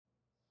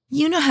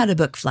You know how to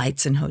book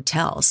flights and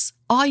hotels.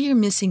 All you're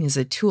missing is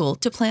a tool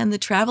to plan the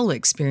travel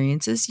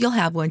experiences you'll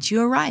have once you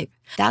arrive.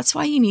 That's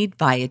why you need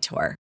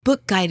Viator.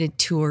 Book guided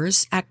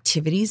tours,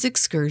 activities,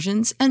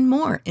 excursions, and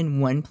more in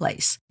one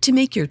place to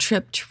make your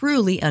trip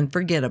truly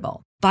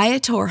unforgettable.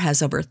 Viator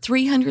has over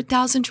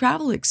 300,000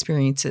 travel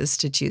experiences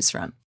to choose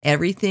from.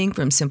 Everything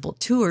from simple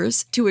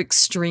tours to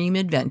extreme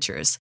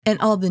adventures and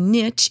all the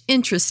niche,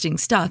 interesting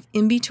stuff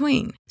in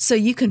between. So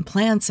you can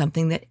plan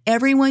something that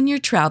everyone you're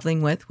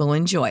traveling with will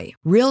enjoy.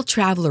 Real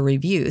traveler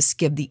reviews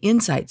give the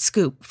inside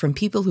scoop from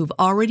people who've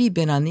already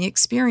been on the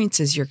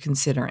experiences you're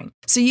considering.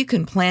 So you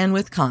can plan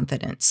with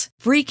confidence.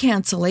 Free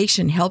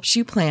cancellation helps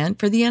you plan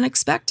for the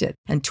unexpected.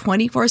 And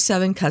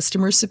 24/7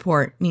 customer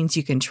support means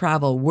you can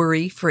travel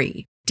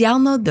worry-free.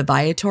 Download the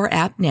Viator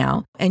app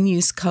now and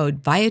use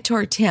code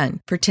Viator10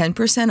 for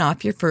 10%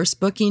 off your first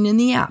booking in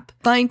the app.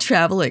 Find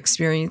travel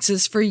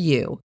experiences for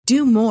you.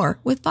 Do more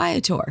with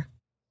Viator.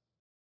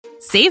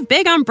 Save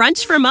big on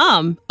brunch for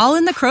mom, all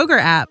in the Kroger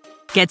app.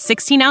 Get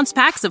 16-ounce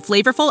packs of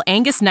flavorful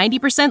Angus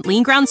 90%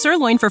 lean ground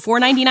sirloin for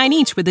 $4.99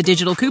 each with a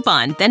digital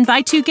coupon. Then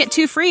buy 2, get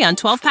 2 free on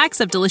 12 packs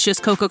of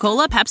delicious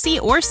Coca-Cola,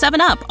 Pepsi, or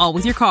 7-Up, all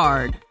with your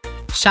card.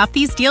 Shop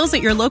these deals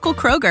at your local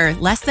Kroger,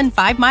 less than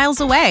 5 miles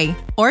away.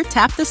 Or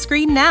tap the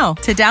screen now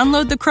to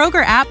download the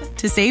Kroger app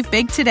to save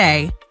big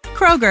today.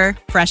 Kroger,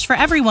 fresh for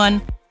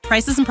everyone.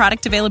 Prices and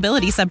product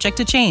availability subject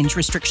to change.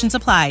 Restrictions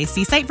apply.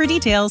 See site for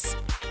details.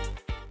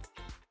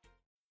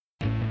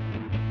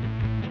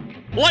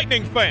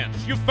 Lightning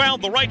fans, you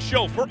found the right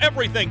show for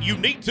everything you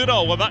need to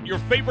know about your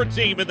favorite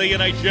team in the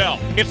NHL.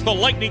 It's the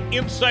Lightning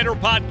Insider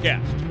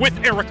Podcast with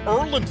Eric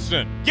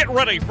Erlandson. Get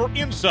ready for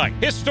insight,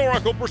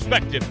 historical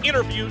perspective,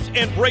 interviews,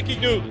 and breaking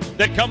news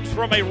that comes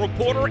from a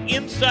reporter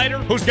insider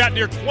who's got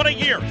near 20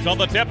 years on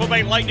the Tampa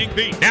Bay Lightning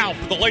beat. Now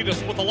for the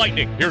latest with the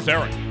Lightning, here's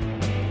Eric.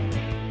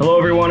 Hello,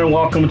 everyone, and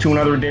welcome to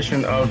another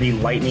edition of the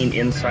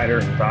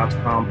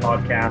LightningInsider.com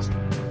podcast.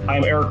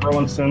 I'm Eric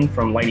Erlandson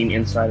from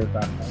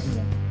LightningInsider.com.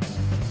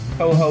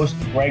 Co-host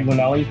Greg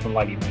Linelli from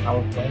Lightning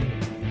Power Play,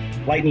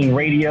 Lightning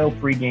Radio,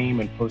 pregame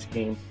and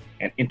postgame,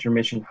 and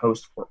intermission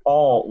host for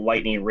all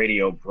Lightning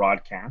Radio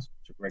broadcasts,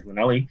 Mr. Greg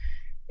Linelli.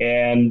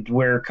 And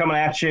we're coming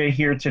at you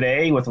here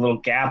today with a little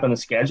gap in the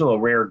schedule, a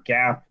rare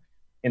gap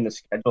in the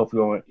schedule, if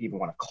we even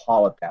want to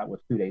call it that,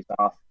 with 2 days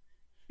off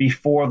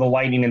before the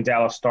Lightning and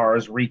Dallas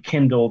Stars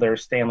rekindle their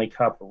Stanley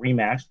Cup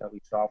rematch that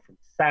we saw from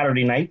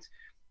Saturday night.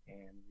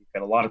 And we've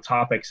got a lot of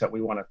topics that we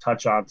want to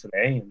touch on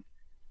today. And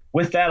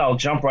with that, I'll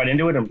jump right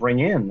into it and bring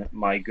in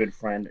my good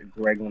friend,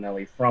 Greg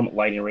Linelli from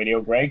Lightning Radio.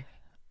 Greg,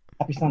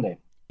 happy Sunday.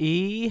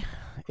 It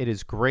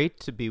is great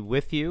to be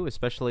with you,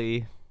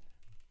 especially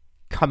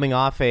coming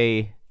off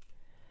an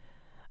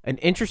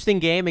interesting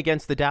game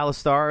against the Dallas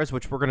Stars,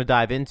 which we're going to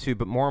dive into,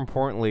 but more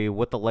importantly,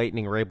 what the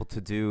Lightning are able to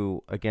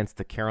do against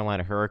the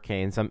Carolina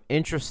Hurricanes. I'm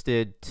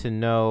interested to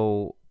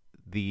know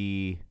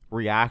the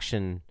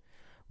reaction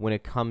when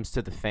it comes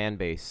to the fan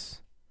base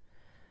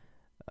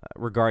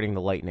regarding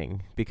the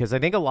Lightning, because I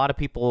think a lot of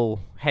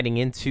people heading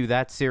into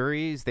that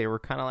series, they were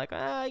kind of like,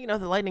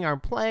 the Lightning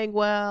aren't playing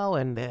well,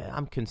 and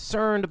I'm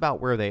concerned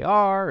about where they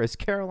are. Is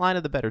Carolina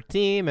the better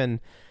team? And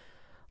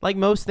like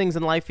most things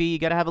in life, you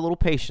got to have a little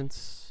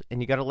patience,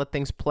 and you got to let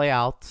things play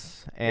out.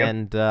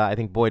 And I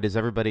think, boy, does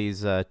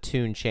everybody's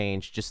tune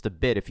change just a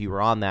bit if you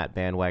were on that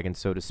bandwagon,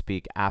 so to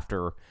speak,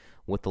 after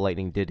what the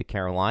Lightning did to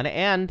Carolina,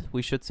 and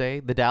we should say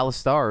the Dallas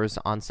Stars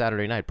on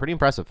Saturday night. Pretty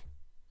impressive.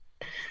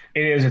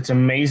 It is. It's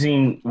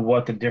amazing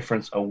what the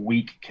difference a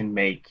week can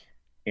make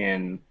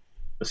in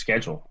the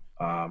schedule.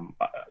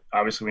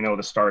 Obviously, we know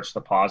the starts,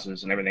 the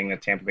pauses, and everything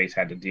that Tampa Bay's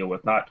had to deal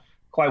with. Not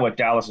quite what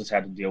Dallas has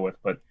had to deal with,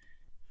 but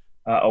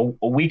a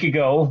week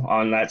ago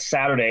on that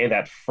Saturday,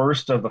 that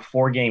first of the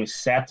 4-game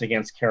set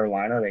against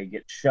Carolina, they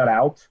get shut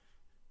out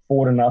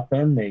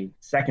 4-0. The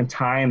second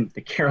time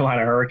the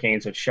Carolina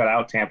Hurricanes have shut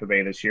out Tampa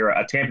Bay this year,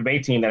 a Tampa Bay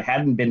team that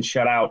hadn't been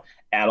shut out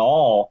at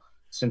all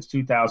since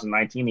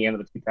 2019, the end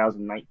of the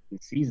 2019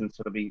 season.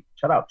 So to be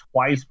shut out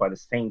twice by the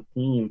same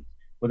team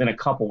within a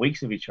couple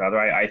weeks of each other,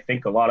 I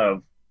think a lot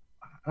of,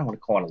 I don't want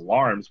to call it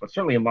alarms, but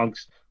certainly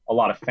amongst a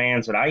lot of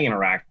fans that I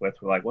interact with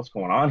were like, what's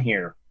going on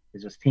here?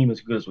 Is this team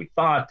as good as we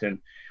thought? And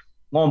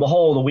lo and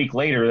behold, a week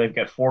later, they've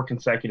got 4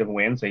 consecutive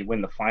wins. They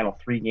win the final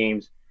 3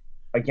 games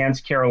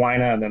against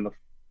Carolina, and then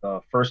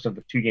the first of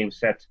the 2-game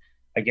sets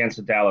against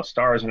the Dallas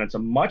Stars. And it's a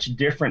much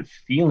different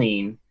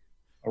feeling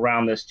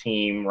around this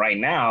team right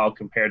now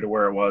compared to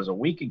where it was a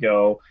week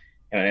ago.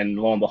 And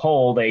lo and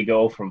behold, they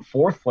go from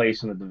 4th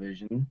place in the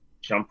division,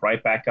 jump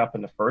right back up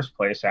into 1st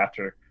place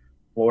after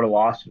Florida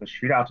lost in a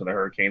shootout to the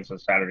Hurricanes on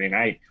Saturday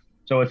night.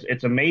 So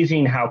it's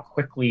amazing how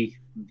quickly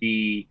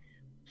the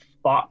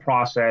thought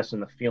process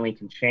and the feeling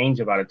can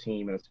change about a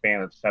team in a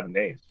span of 7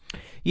 days.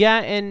 Yeah,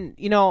 and,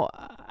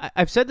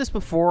 I've said this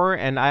before,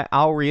 and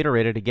I'll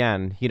reiterate it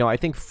again. I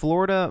think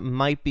Florida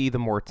might be the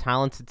more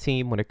talented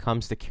team when it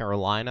comes to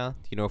Carolina.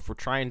 If we're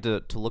trying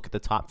to look at the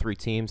top 3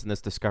 teams in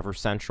this Discover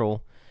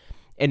Central,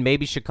 and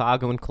maybe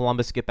Chicago and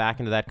Columbus get back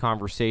into that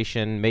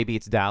conversation. Maybe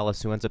it's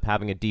Dallas who ends up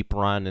having a deep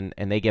run,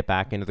 and they get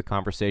back into the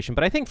conversation.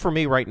 But I think for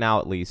me right now,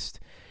 at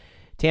least,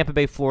 Tampa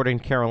Bay, Florida,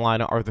 and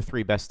Carolina are the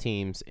 3 best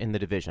teams in the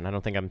division. I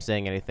don't think I'm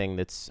saying anything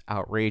that's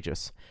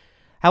outrageous.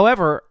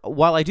 However,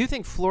 while I do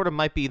think Florida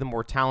might be the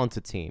more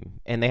talented team,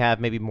 and they have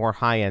maybe more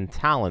high-end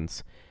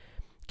talents,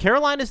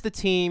 Carolina is the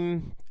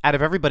team out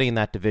of everybody in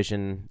that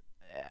division,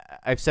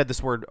 I've said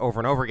this word over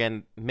and over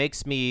again,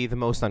 makes me the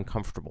most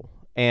uncomfortable.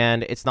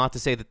 And it's not to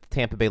say that the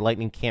Tampa Bay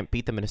Lightning can't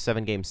beat them in a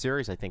 7-game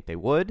series. I think they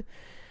would.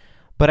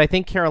 But I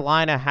think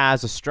Carolina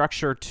has a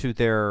structure to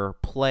their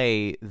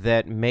play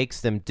that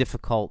makes them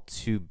difficult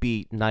to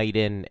beat night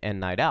in and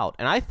night out.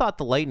 And I thought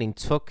the Lightning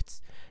took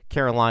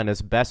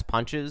Carolina's best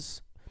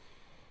punches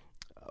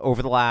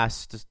over the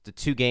last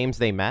 2 games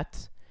they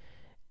met,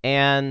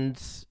 and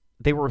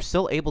they were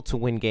still able to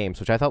win games,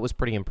 which I thought was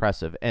pretty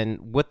impressive.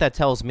 And what that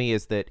tells me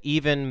is that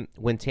even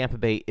when Tampa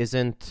Bay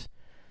isn't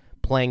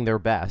playing their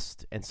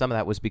best, and some of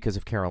that was because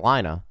of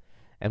Carolina,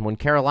 and when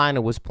Carolina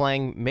was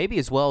playing maybe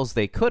as well as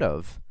they could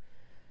have,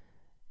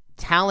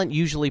 talent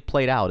usually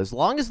played out. As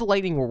long as the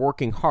Lightning were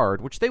working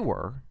hard, which they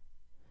were,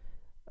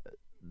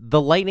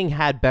 the Lightning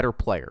had better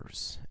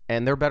players,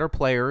 and their better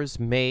players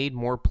made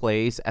more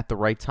plays at the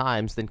right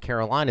times than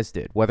Carolina's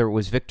did, whether it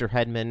was Victor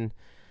Hedman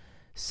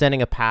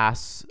sending a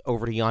pass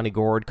over to Yanni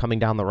Gourde, coming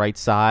down the right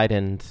side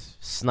and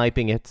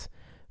sniping it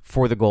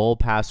for the goal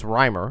past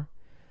Reimer.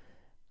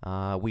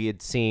 We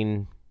had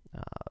seen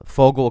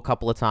Foegele a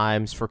couple of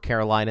times for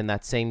Carolina in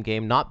that same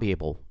game not be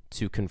able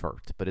to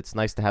convert. But it's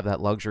nice to have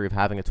that luxury of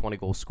having a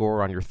 20-goal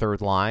scorer on your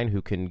third line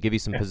who can give you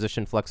some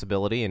position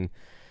flexibility and,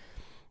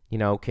 you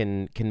know,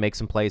 can make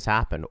some plays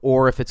happen.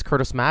 Or if it's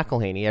Curtis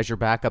McElhinney as your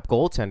backup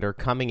goaltender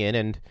coming in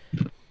and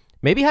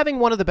maybe having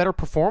one of the better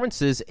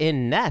performances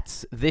in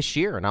nets this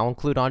year. And I'll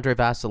include Andrei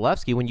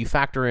Vasilevsky when you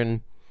factor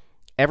in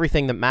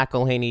everything that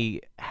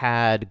McElhinney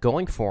had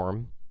going for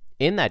him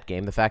in that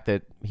game, the fact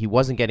that he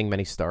wasn't getting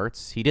many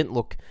starts. He didn't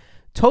look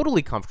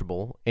totally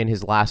comfortable in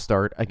his last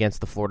start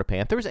against the Florida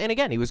Panthers. And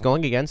again, he was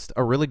going against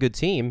a really good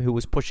team who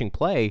was pushing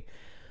play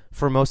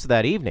for most of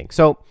that evening.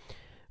 So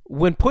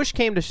when push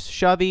came to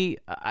shove,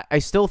 I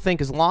still think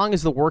as long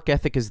as the work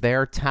ethic is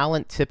there,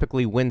 talent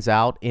typically wins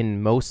out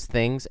in most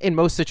things, in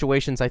most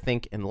situations, I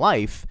think, in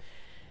life.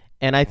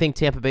 And I think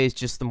Tampa Bay is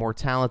just the more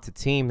talented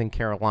team than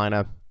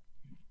Carolina.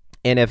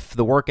 And if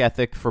the work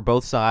ethic for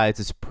both sides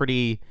is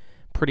pretty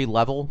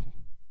level,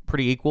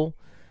 pretty equal,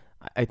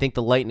 I think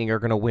the Lightning are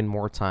going to win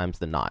more times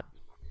than not.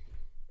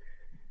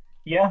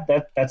 Yeah,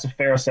 that's a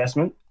fair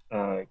assessment.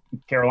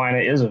 Carolina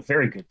is a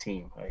very good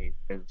team. I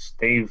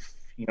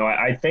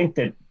think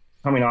that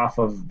coming off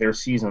of their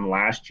season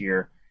last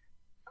year,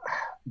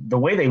 the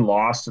way they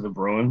lost to the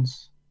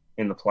Bruins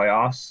in the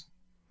playoffs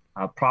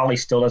probably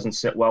still doesn't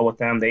sit well with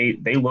them.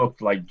 They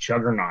looked like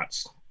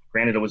juggernauts.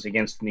 Granted, it was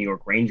against the New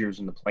York Rangers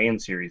in the play-in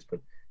series, but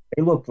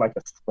they looked like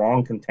a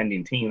strong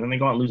contending team. And they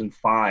go out losing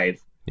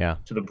 5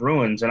 to the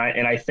Bruins, and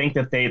I think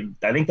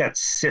that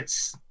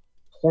sits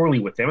poorly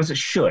with them, as it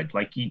should.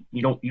 Like you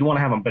want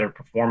to have a better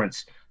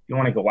performance. You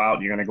want to go out,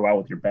 you're going to go out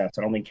with your best.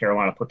 I don't think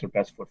Carolina put their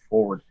best foot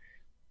forward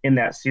in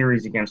that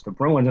series against the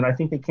Bruins, and I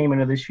think they came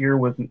into this year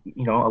with a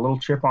little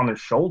chip on their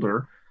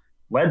shoulder,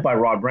 led by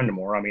Rod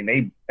Brind'Amour. I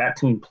mean, that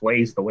team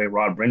plays the way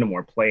Rod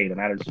Brind'Amour played, and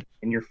that is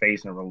in your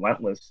face and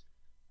relentless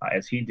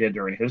as he did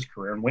during his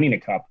career, and winning a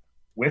cup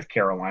with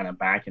Carolina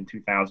back in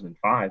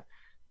 2005.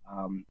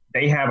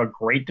 They have a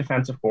great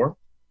defensive core.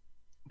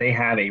 They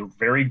have a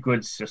very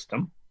good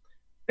system.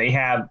 They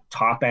have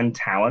top-end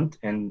talent,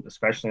 and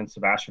especially in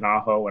Sebastian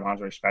Aho and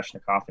Andrei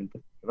Svechnikov in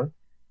particular.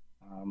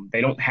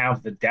 They don't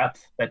have the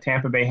depth that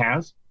Tampa Bay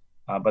has,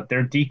 but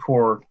their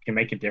D-core can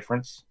make a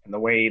difference, and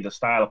the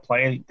style of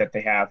play that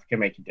they have can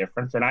make a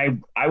difference. And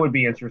I would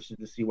be interested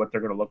to see what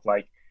they're going to look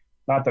like.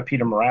 Not that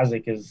Peter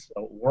Mrazek is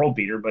a world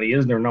beater, but he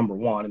is their number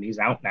one, and he's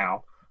out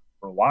now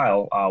for a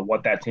while.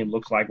 What that team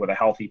looks like with a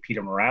healthy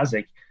Peter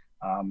Mrazek,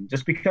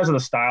 just because of the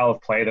style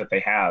of play that they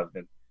have.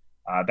 And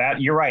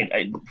that you're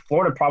right.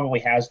 Florida probably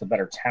has the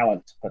better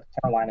talent, but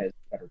Carolina is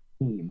a better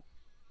team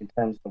in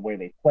terms of the way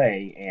they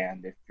play.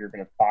 And if you're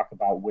going to talk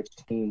about which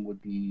team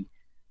would be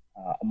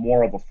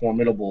more of a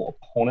formidable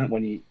opponent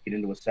when you get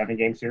into a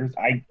 7-game series,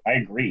 I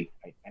agree.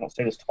 I don't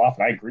say this too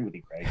often. I agree with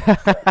you, Craig.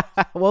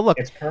 Well, look,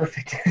 it's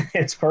perfect.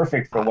 It's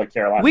perfect for what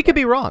Carolina. We could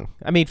be wrong.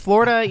 I mean,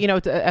 Florida,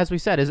 as we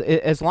said,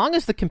 as long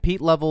as the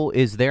compete level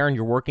is there and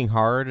you're working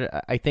hard,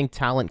 I think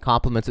talent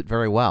complements it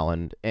very well.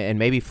 And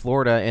maybe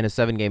Florida in a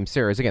 7-game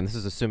series, again, this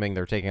is assuming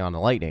they're taking on the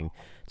Lightning.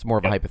 It's more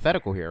of a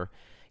hypothetical here.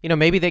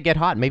 Maybe they get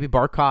hot. Maybe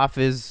Barkov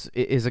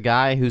is a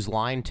guy whose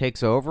line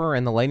takes over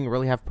and the Lightning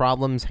really have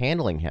problems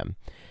handling him.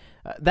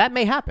 That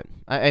may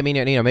happen. I mean,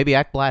 maybe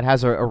Ekblad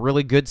has a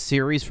really good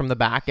series from the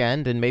back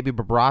end, and maybe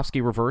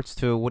Bobrovsky reverts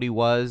to what he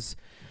was,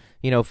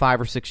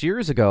 5 or 6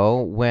 years ago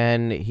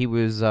when he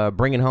was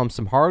bringing home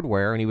some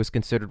hardware and he was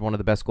considered one of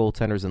the best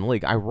goaltenders in the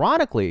league.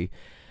 Ironically,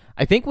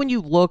 I think when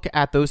you look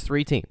at those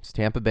 3 teams,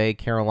 Tampa Bay,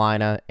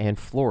 Carolina, and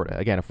Florida,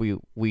 again, if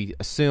we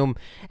assume,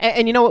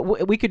 and you know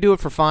what, we could do it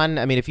for fun.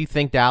 I mean, if you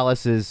think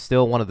Dallas is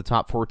still one of the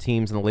top 4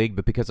 teams in the league,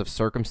 but because of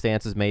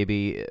circumstances,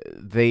 maybe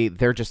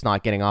they're just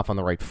not getting off on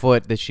the right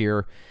foot this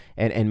year,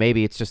 and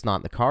maybe it's just not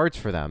in the cards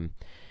for them.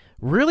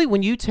 really,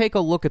 when you take a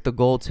look at the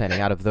goaltending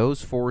out of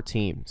those 4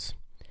 teams,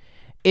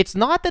 it's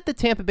not that the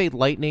Tampa Bay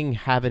Lightning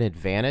have an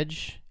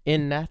advantage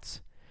in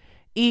nets.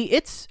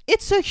 It's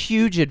a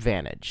huge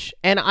advantage,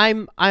 and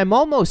I'm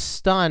almost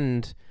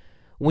stunned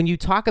when you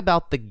talk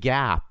about the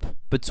gap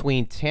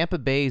between Tampa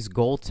Bay's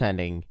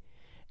goaltending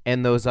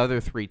and those other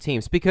 3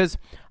 teams, because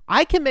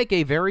I can make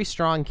a very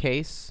strong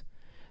case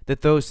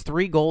that those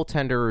 3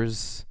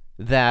 goaltenders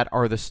that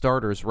are the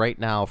starters right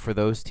now for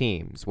those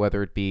teams,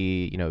 whether it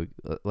be,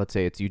 let's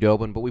say it's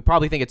Udobin, but we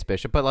probably think it's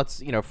Bishop, but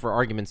let's, for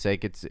argument's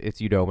sake, it's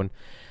Udobin.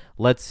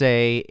 Let's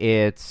say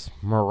it's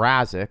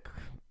Mrazek,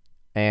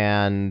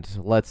 and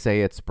let's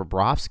say it's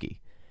Bobrovsky.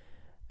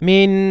 I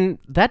mean,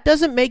 that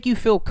doesn't make you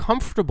feel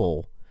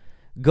comfortable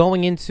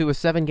going into a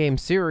 7-game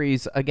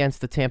series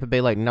against the Tampa Bay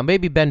Lightning. Now,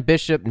 maybe Ben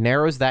Bishop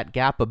narrows that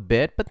gap a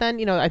bit, but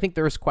then, I think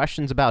there's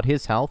questions about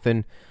his health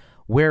and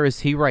where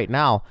is he right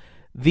now.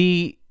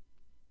 The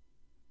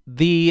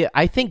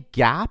I think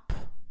gap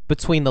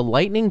between the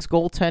Lightning's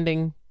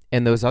goaltending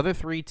and those other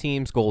 3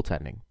 teams'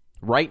 goaltending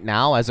right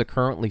now, as it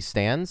currently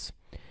stands,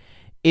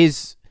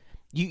 is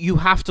you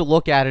have to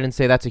look at it and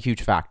say that's a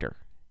huge factor,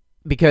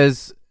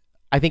 because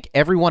I think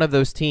every one of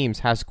those teams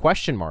has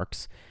question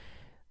marks.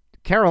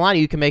 Carolina,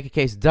 you can make a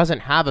case,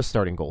 doesn't have a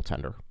starting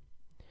goaltender.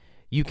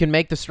 You can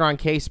make the strong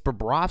case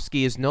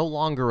Bobrovsky is no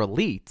longer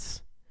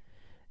elite,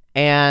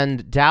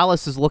 and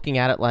Dallas is looking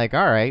at it like,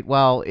 all right,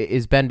 well,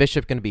 is Ben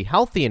Bishop going to be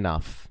healthy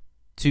enough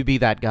to be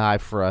that guy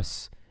for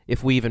us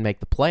if we even make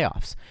the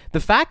playoffs? The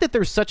fact that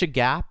there's such a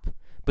gap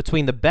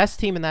between the best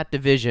team in that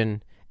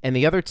division and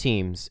the other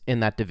teams in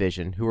that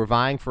division who are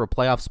vying for a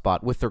playoff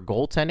spot with their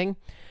goaltending,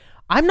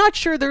 I'm not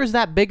sure there's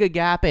that big a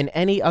gap in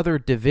any other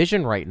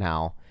division right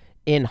now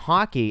in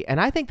hockey, and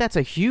I think that's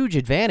a huge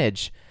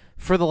advantage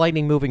for the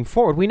Lightning moving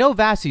forward. We know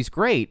Vasi's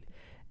great.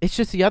 It's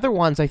just the other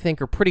ones I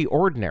think are pretty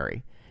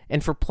ordinary.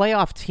 And for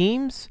playoff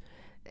teams,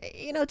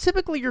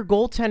 typically your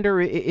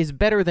goaltender is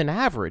better than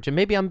average. And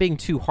maybe I'm being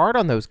too hard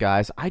on those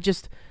guys.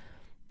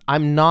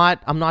 I'm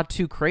not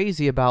too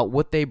crazy about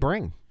what they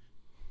bring.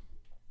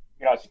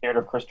 You're not scared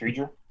of Chris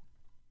Driedger?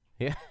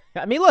 Yeah.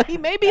 I mean, look, he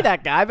may be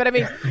that guy, but I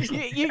mean,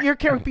 you're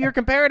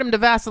comparing him to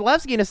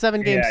Vasilevsky in a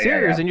 7-game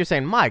series, and you're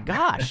saying, my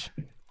gosh.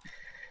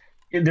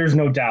 There's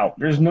no doubt.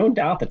 There's no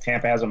doubt that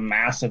Tampa has a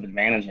massive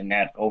advantage in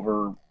net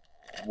over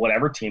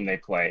whatever team they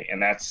play,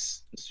 and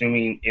that's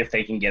assuming if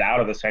they can get out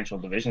of the Central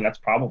Division. That's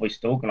probably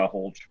still going to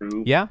hold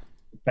true. Yeah.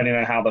 Depending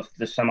on how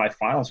the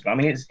semifinals go. I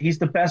mean, he's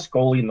the best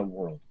goalie in the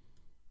world.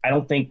 I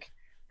don't think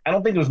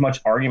there's much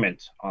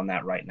argument on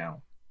that right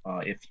now.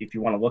 If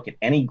you want to look at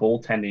any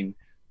goaltender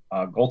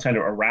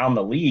around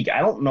the league, I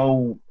don't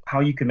know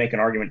how you could make an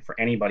argument for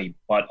anybody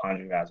but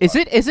Andrei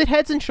Vasilevskiy. Is it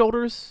heads and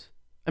shoulders?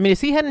 I mean,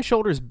 is he head and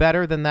shoulders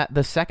better than that?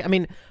 The second, I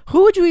mean,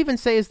 who would you even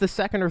say is the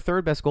second or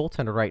third best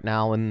goaltender right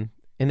now in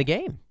the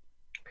game?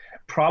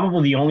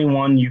 Probably the only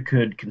one you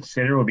could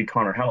consider would be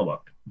Connor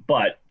Hellebuyck,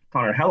 but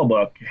Connor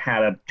Hellebuyck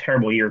had a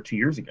terrible year 2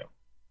 years ago,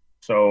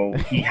 so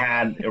he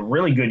had a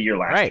really good year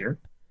last year.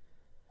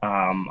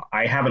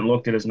 I haven't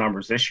looked at his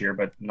numbers this year,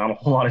 but not a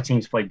whole lot of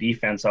teams play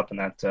defense up in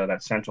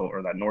that Central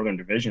or that Northern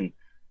Division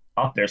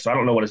up there, so I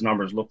don't know what his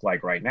numbers look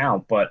like right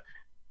now. But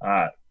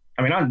I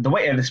mean,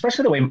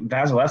 especially the way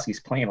Vasilevsky's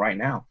playing right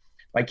now,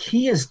 like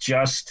he is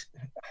just,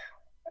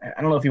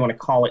 I don't know if you want to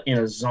call it in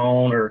a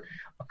zone or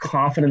a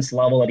confidence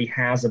level that he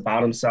has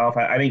about himself.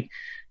 I think,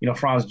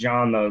 Franz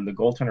John, the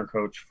goaltender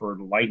coach for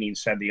the Lightning,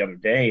 said the other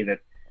day that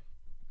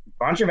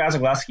Andrei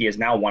Vasilevskiy has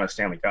now won a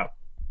Stanley Cup,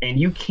 and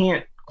you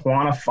can't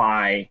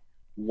quantify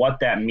what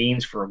that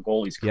means for a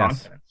goalie's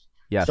confidence.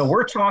 Yes. So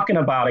we're talking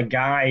about a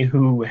guy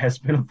who has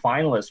been a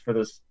finalist for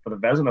the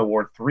Vezina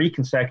Award 3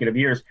 consecutive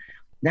years.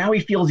 Now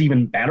he feels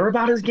even better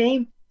about his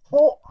game.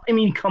 Oh, I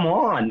mean, come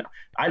on.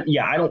 I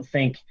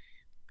think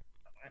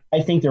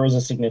there is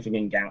a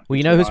significant gap. Well,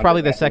 you know who's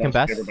probably the second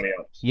best?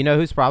 You know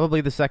who's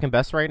probably the second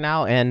best right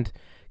now? And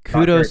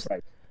kudos.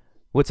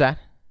 What's that?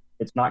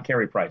 It's not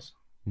Carey Price.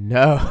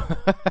 No.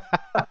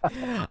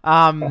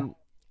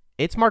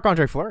 It's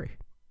Marc-Andre Fleury.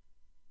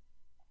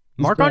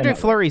 Marc-Andre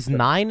Fleury's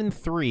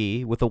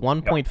 9-3 with a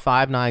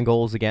 1.59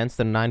 goals against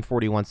and a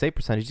 941 save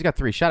percentage. He's got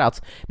 3 shutouts.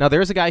 Now,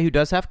 there's a guy who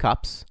does have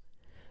cups.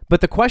 But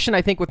the question,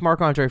 I think, with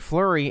Marc-Andre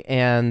Fleury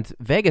and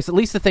Vegas, at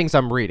least the things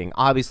I'm reading,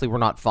 obviously we're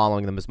not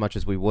following them as much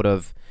as we would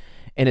have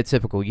in a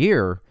typical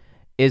year,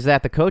 is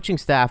that the coaching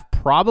staff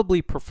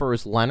probably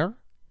prefers Leonard,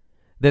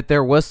 that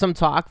there was some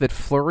talk that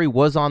Fleury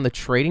was on the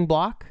trading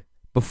block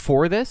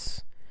before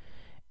this,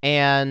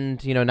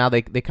 and now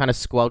they kind of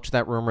squelched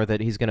that rumor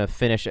that he's going to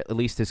finish at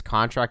least his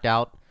contract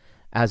out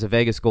as a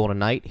Vegas Golden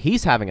Knight.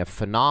 He's having a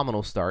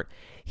phenomenal start.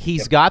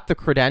 He's got the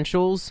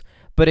credentials.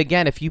 But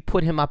again, if you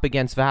put him up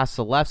against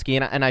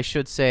Vasilevskiy, and I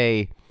should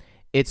say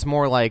it's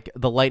more like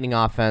the Lightning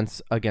offense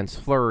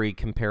against Fleury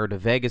compared to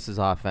Vegas's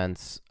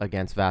offense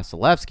against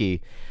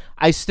Vasilevskiy,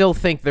 I still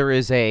think there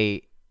is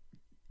a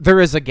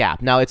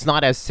gap. Now, it's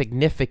not as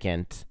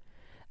significant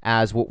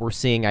as what we're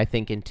seeing, I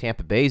think, in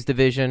Tampa Bay's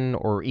division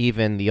or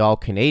even the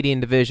All-Canadian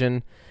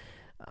division.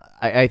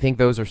 I think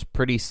those are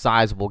pretty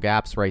sizable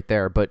gaps right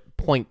there. But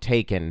point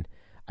taken,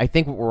 I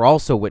think what we're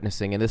also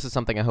witnessing, and this is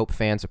something I hope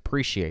fans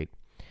appreciate,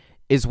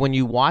 is when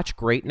you watch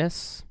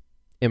greatness,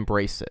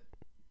 embrace it.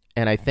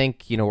 And I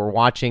think, we're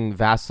watching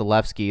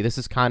Vasilevsky. This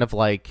is kind of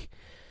like,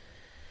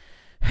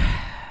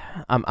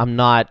 I'm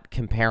not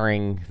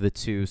comparing the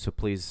two, so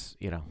please,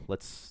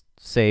 let's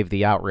save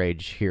the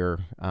outrage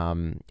here.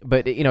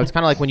 But, it's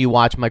kind of like when you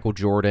watch Michael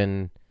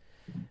Jordan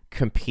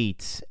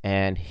compete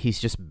and he's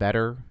just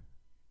better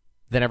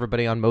than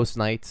everybody on most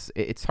nights.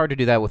 It's hard to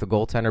do that with a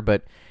goaltender,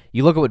 but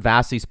you look at what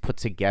Vasi's put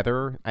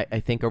together, I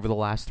think, over the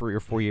last 3 or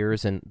 4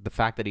 years, and the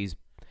fact that he's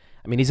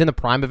in the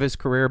prime of his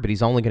career, but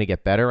he's only going to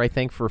get better, I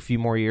think, for a few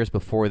more years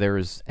before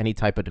there's any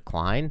type of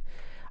decline.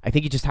 I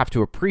think you just have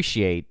to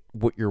appreciate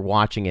what you're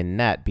watching in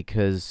net,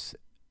 because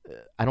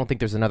I don't think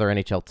there's another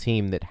NHL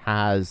team that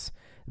has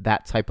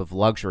that type of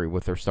luxury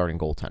with their starting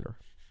goaltender.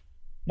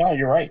 No,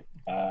 you're right.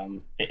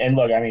 And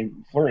look,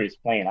 Fleury is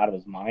playing out of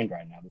his mind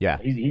right now. Yeah.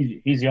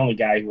 He's the only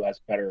guy who has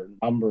better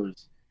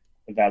numbers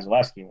than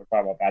Vasilevsky. We're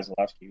talking about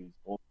Vasilevsky, who's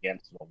goals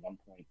against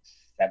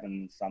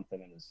 1.7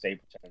 something, and his save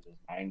percentage is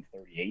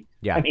 .938.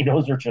 Yeah.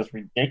 Those are just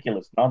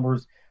ridiculous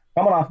numbers.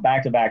 Coming off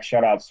back-to-back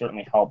shutouts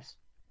certainly helps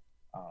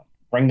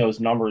bring those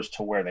numbers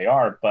to where they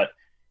are, but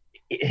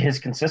his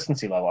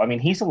consistency level,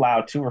 he's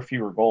allowed 2 or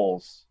fewer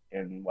goals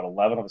in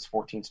 11 of his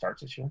 14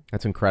 starts this year.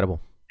 That's incredible.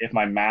 If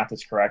my math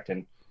is correct,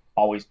 and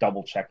always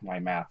double check my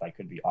math, I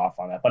could be off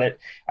on that, but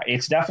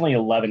it's definitely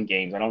 11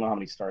 games. I don't know how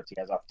many starts he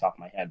has off the top of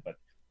my head, but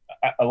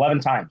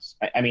 11 times.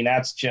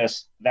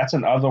 That's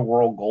an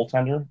otherworld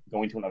goaltender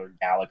going to another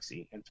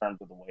galaxy in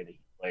terms of the way that he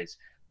plays.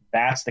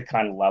 That's the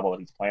kind of level that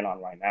he's playing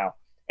on right now.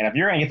 And if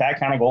you're going to get that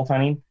kind of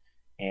goaltending,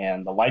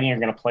 and the Lightning are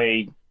going to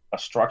play a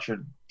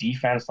structured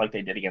defense like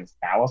they did against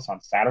Dallas on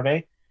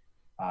Saturday,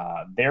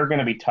 they're going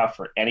to be tough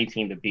for any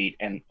team to beat.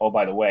 And, oh,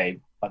 by the way,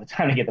 by the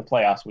time they get the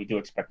playoffs, we do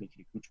expect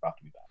Nikita Kucherov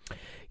to be back.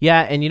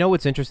 Yeah, and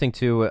what's interesting,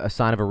 too, a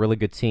sign of a really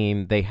good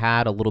team, they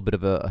had a little bit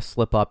of a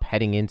slip-up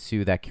heading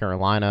into that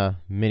Carolina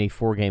mini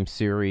 4-game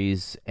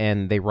series,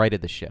 and they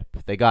righted the ship.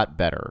 They got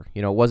better.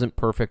 It wasn't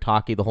perfect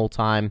hockey the whole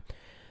time,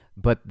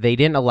 but they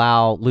didn't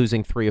allow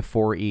losing 3 of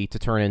 4 to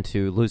turn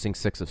into losing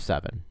 6 of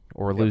 7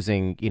 or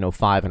losing,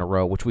 5 in a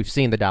row, which we've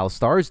seen the Dallas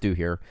Stars do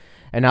here.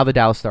 And now the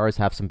Dallas Stars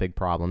have some big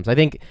problems. I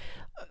think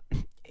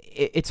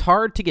it's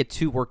hard to get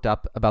too worked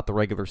up about the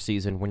regular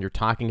season when you're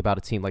talking about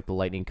a team like the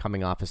Lightning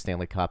coming off a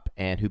Stanley Cup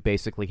and who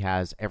basically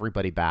has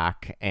everybody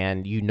back,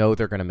 and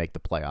they're going to make the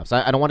playoffs.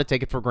 I don't want to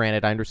take it for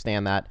granted. I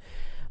understand that.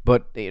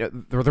 But the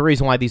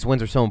reason why these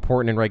wins are so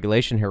important in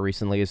regulation here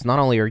recently is not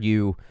only are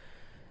you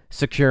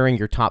securing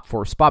your top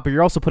 4 spot, but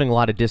you're also putting a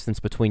lot of distance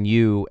between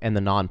you and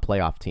the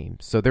non-playoff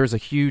teams. So there's a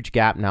huge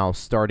gap now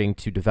starting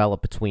to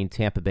develop between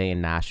Tampa Bay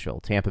and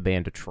Nashville, Tampa Bay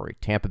and Detroit,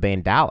 Tampa Bay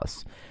and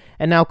Dallas.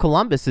 And now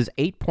Columbus is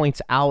 8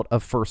 points out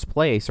of first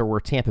place, or where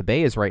Tampa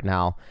Bay is right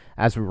now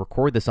as we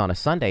record this on a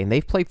Sunday, and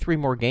they've played 3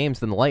 more games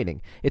than the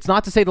Lightning. It's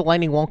not to say the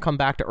Lightning won't come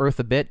back to earth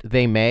a bit.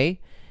 They may,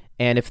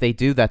 and if they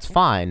do, that's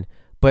fine.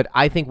 But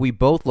I think we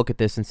both look at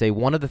this and say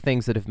one of the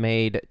things that have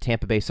made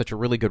Tampa Bay such a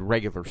really good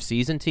regular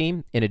season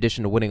team, in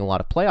addition to winning a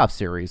lot of playoff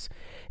series,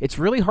 it's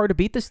really hard to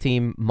beat this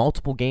team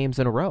multiple games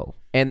in a row.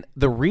 And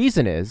the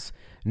reason is,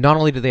 not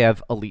only do they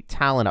have elite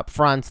talent up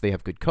front, they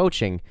have good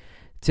coaching.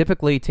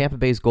 Typically, Tampa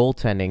Bay's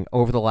goaltending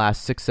over the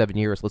last 6-7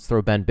 years, let's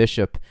throw Ben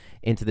Bishop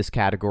into this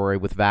category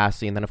with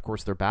Vasi, and then, of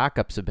course, their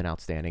backups have been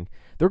outstanding.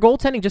 Their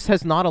goaltending just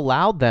has not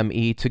allowed them,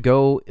 to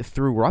go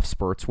through rough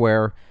spurts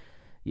where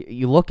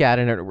you look at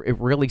it and it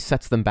really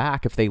sets them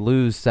back if they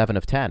lose 7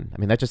 of 10.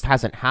 That just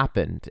hasn't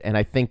happened. And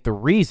I think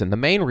the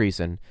main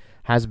reason,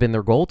 has been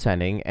their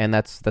goaltending, and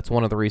that's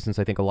one of the reasons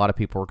I think a lot of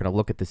people are going to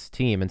look at this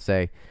team and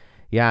say,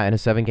 yeah, in a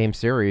 7-game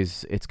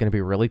series, it's going to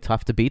be really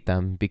tough to beat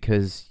them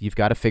because you've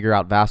got to figure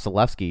out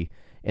Vasilevsky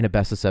in a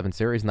best-of-7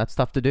 series, and that's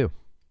tough to do.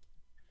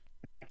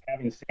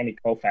 Having Sandy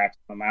Koufax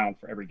on the mound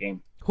for every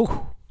game.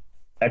 Whew.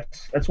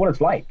 That's what it's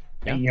like.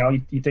 Yeah.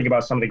 You think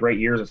about some of the great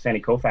years that Sandy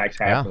Koufax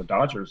had for the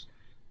Dodgers.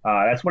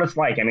 That's what it's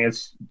like.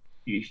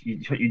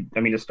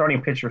 The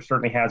starting pitcher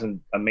certainly has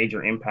a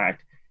major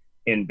impact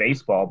in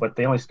baseball, but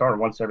they only start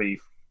once every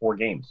 4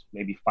 games,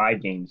 maybe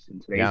 5 games in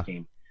today's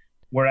game.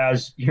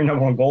 Whereas your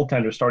number one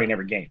goaltender starting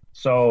every game.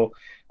 So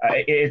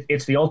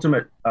it's the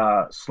ultimate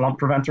slump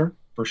preventer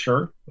for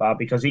sure,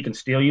 because he can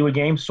steal you a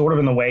game, sort of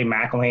in the way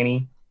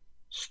McElhinney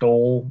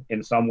stole,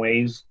 in some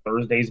ways,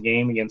 Thursday's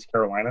game against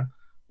Carolina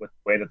with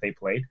the way that they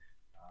played.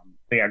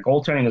 But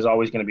goaltending is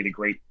always going to be the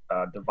great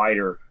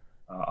divider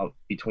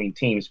between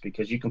teams,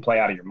 because you can play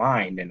out of your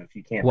mind, and if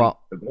you can't beat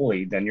the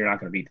goalie, then you're not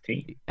going to beat the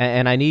team.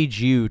 And I need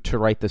you to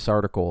write this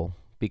article,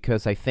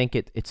 because I think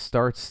it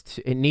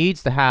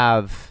needs to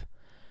have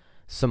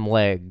some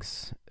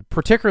legs,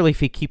 particularly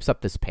if he keeps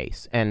up this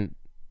pace. And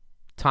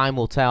time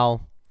will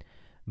tell,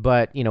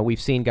 but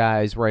we've seen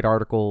guys write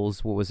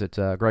articles. What was it,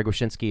 Greg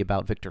Wyshynski,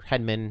 about Victor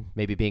Hedman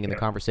maybe being in the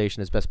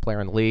conversation as best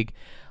player in the league.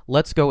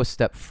 Let's go a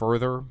step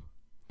further.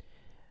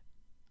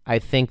 I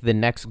think the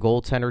next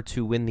goaltender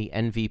to win the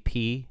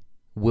MVP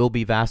will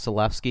be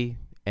Vasilevsky,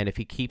 and if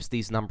he keeps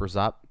these numbers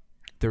up,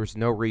 there's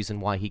no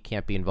reason why he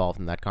can't be involved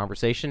in that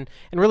conversation,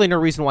 and really no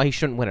reason why he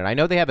shouldn't win it. I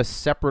know they have a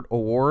separate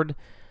award,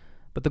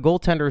 but the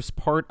goaltender is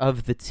part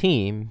of the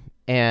team,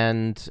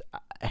 and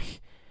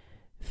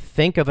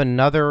think of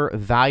another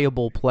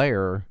valuable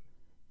player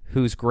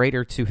who's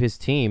greater to his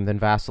team than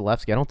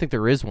Vasilevsky. I don't think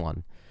there is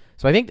one.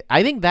 So I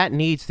think that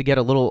needs to get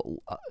a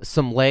little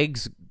some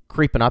legs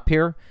creeping up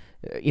here.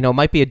 It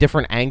might be a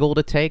different angle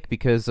to take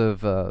because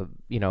of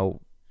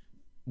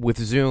with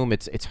Zoom,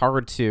 it's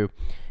hard to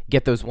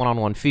get those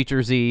one-on-one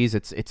features ease.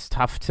 It's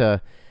tough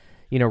to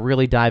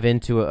really dive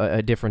into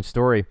a different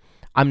story.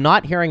 I'm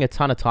not hearing a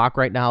ton of talk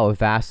right now of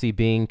Vasi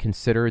being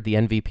considered the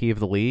MVP of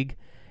the league,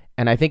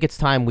 and I think it's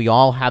time we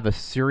all have a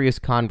serious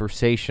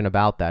conversation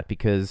about that,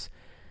 because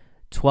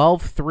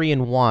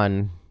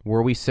 12-3-1,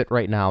 where we sit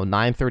right now,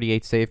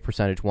 .938 save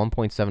percentage,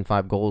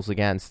 1.75 goals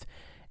against,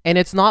 and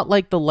it's not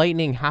like the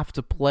Lightning have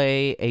to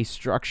play a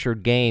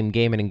structured game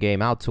in and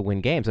game out to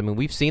win games. I mean,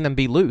 we've seen them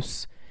be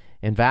loose,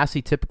 and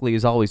Vasi typically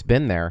has always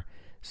been there.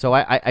 So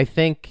I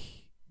think,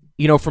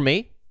 for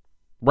me,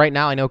 right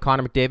now, I know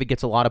Connor McDavid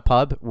gets a lot of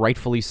pub,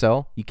 rightfully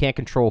so. You can't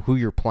control who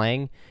you're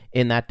playing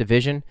in that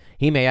division.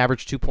 He may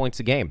average 2 points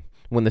a game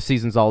when the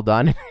season's all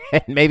done,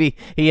 and maybe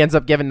he ends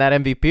up giving that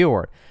MVP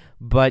award.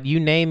 But you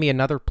name me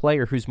another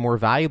player who's more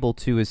valuable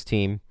to his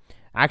team.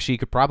 Actually, you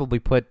could probably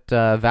put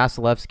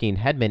Vasilevsky and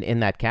Hedman in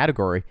that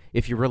category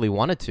if you really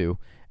wanted to,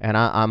 and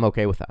I'm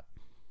okay with that.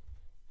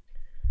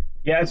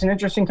 Yeah, it's an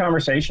interesting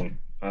conversation.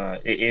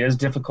 It is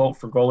difficult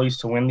for goalies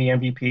to win the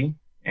MVP,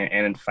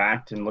 and in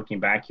fact, in looking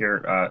back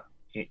here,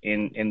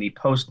 in the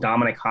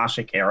post-Dominic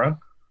Hasek era,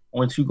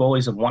 only 2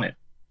 goalies have won it.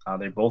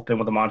 They've both been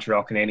with the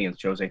Montreal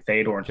Canadiens, Jose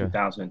Theodore in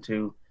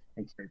 2002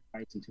 and Carey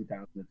Price in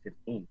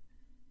 2015.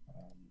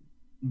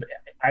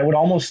 I would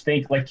almost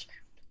think,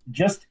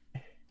 just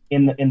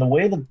in the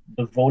way the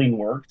voting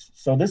works.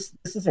 So this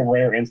is a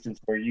rare instance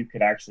where you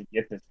could actually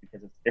get this,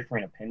 because it's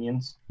different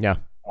opinions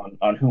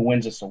on who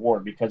wins this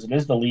award, because it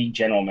is the league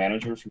general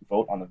managers who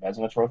vote on the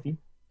Vezina Trophy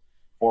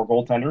for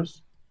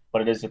goaltenders,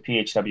 but it is the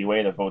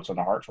PHWA that votes on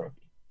the Hart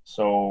Trophy.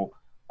 So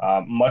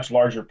much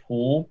larger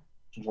pool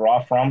to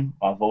draw from,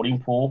 a voting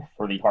pool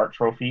for the Hart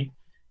Trophy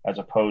as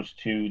opposed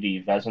to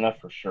the Vezina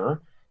for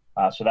sure.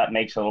 So that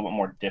makes it a little bit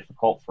more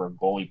difficult for a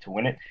goalie to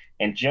win it.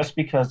 And just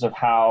because of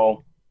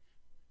how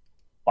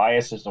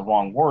bias is the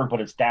wrong word, but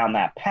it's down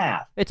that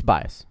path. It's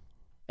bias.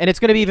 And it's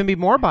going to even be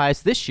more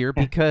biased this year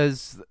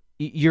because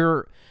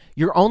you're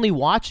only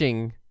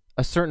watching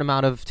a certain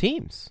amount of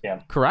teams,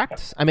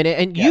 correct? Yeah. I mean,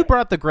 and you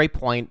brought up the great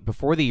point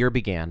before the year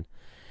began,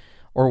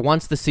 or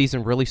once the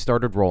season really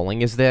started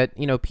rolling, is that,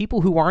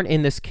 people who aren't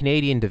in this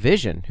Canadian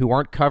division, who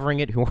aren't covering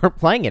it, who aren't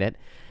playing in it,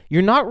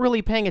 you're not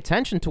really paying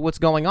attention to what's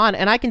going on.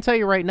 And I can tell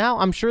you right now,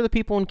 I'm sure the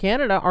people in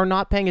Canada are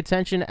not paying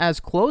attention as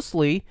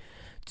closely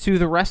to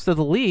the rest of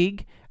the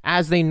league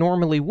as they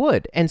normally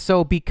would. And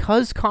so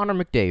because Connor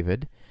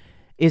McDavid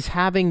is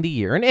having the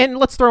year, and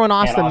let's throw in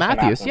Austin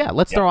Matthews. Yeah,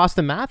 let's throw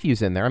Austin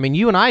Matthews in there. I mean,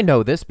 you and I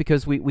know this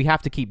because we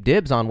have to keep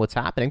dibs on what's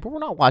happening, but we're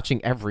not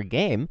watching every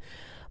game.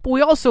 But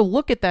we also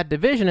look at that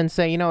division and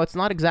say, it's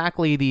not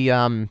exactly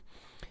the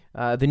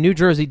New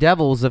Jersey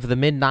Devils of the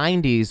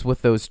mid-'90s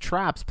with those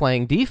traps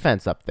playing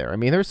defense up there. I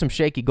mean, there's some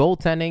shaky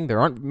goaltending. There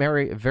aren't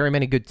very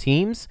many good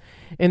teams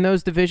in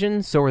those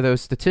divisions, so are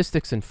those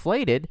statistics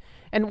inflated.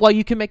 And while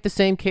you can make the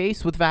same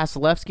case with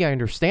Vasilevsky, I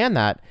understand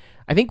that.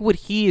 I think what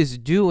he is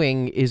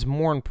doing is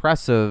more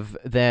impressive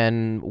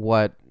than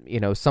what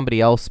somebody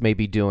else may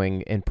be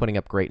doing and putting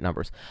up great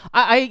numbers.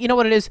 You know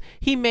what it is?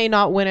 He may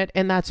not win it,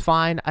 and that's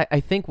fine. I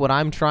think what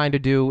I'm trying to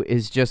do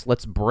is just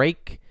let's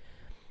break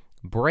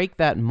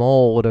that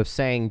mold of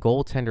saying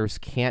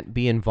goaltenders can't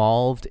be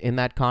involved in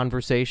that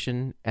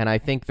conversation, and I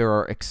think there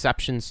are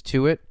exceptions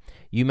to it.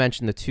 You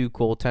mentioned the 2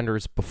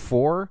 goaltenders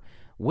before.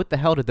 What the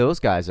hell did those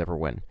guys ever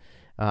win?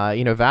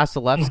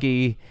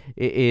 Vasilevsky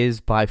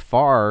is by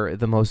far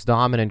the most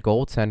dominant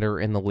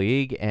goaltender in the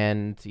league,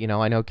 and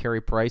I know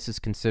Carey Price is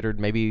considered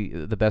maybe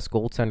the best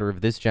goaltender of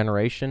this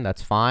generation.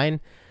 That's fine.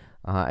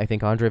 I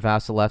think Andrei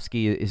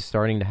Vasilevsky is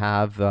starting to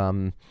have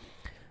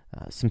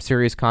some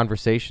serious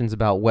conversations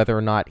about whether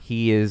or not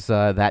he is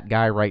that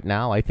guy right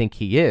now. I think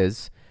he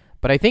is.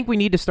 But I think we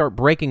need to start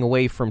breaking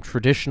away from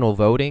traditional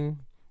voting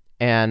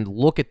and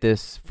look at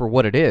this for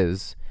what it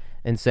is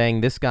and saying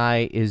this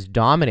guy is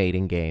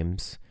dominating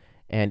games.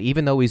 And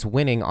even though he's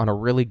winning on a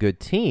really good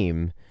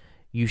team,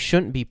 you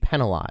shouldn't be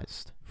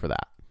penalized for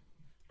that.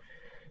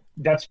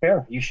 That's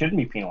fair. You shouldn't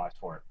be penalized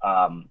for it.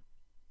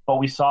 But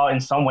we saw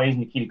in some ways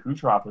Nikita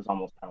Kucherov was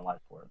almost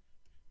penalized for it.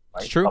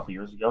 Right? It's true. A couple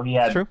years ago, he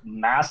had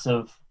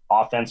massive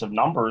offensive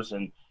numbers,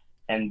 and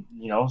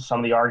some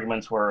of the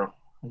arguments were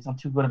he's not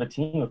too good of a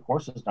team. Of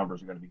course, his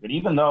numbers are going to be good,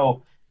 even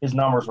though his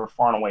numbers were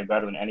far and away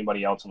better than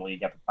anybody else in the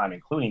league at the time,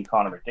 including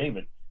Connor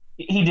McDavid.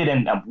 He did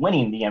end up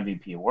winning the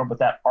MVP award, but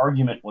that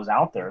argument was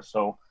out there.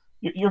 So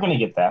you're going to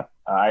get that.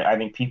 I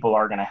think people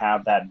are going to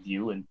have that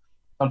view, and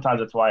sometimes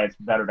that's why it's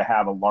better to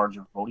have a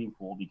larger voting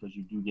pool, because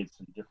you do get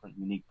some different,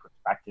 unique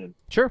perspectives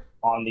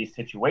on these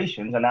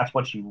situations, and that's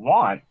what you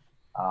want.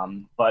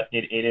 But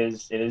it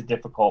is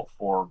difficult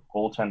for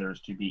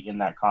goaltenders to be in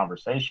that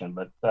conversation.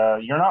 But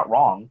you're not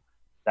wrong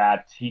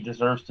that he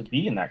deserves to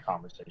be in that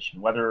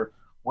conversation. Whether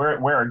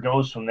where it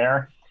goes from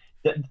there,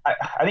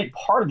 I think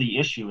part of the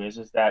issue is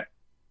that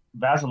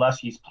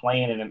Vasilevsky's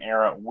playing in an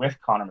era with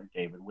Connor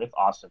McDavid, with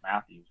Austin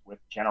Matthews, with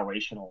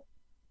generational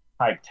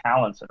type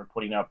talents that are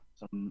putting up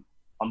some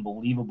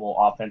unbelievable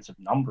offensive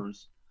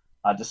numbers,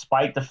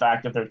 despite the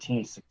fact of their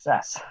team's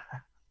success.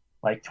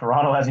 Like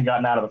Toronto hasn't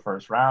gotten out of the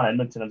first round.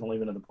 Edmonton has only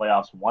been in the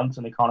playoffs once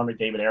in the Connor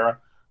McDavid era,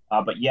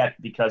 but yet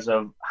because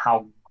of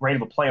how great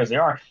of a players they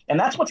are, and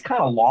that's what's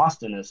kind of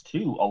lost in this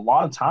too. A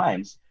lot of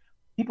times,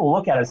 people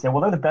look at it and say,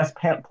 "Well, they're the best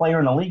player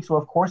in the league, so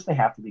of course they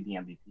have to be the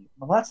MVP."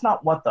 Well, that's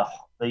not what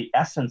the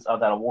essence of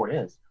that award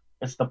is.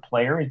 It's the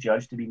player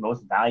judged to be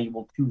most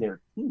valuable to their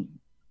team,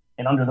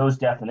 and under those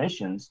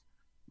definitions,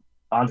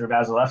 Andrei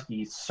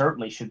Vasilevsky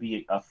certainly should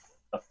be a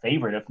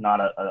favorite, if not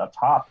a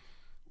top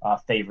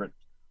favorite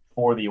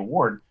for the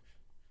award,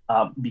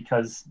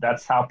 because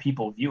that's how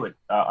people view it.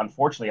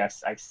 Unfortunately,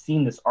 I've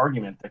seen this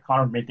argument that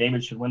Connor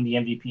McDavid should win the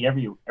MVP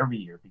every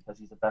year because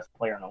he's the best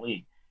player in the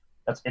league.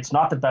 It's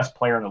not the best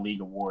player in the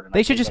league award. And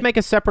they should just make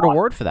a separate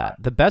award for that.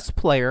 The best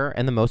player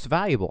and the most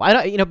valuable.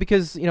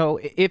 Because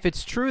if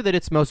it's true that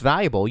it's most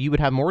valuable, you would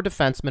have more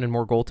defensemen and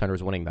more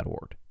goaltenders winning that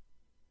award.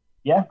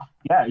 Yeah.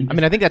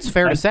 I think that's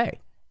fair to say.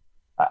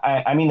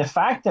 I mean, the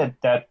fact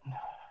that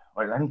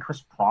I think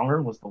Chris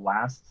Pronger was the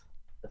last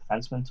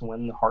defenseman to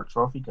win the Hart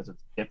Trophy because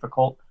it's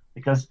difficult.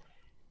 Because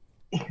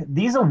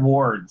these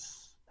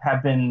awards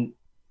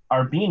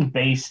are being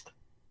based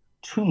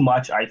too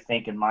much, I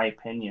think, in my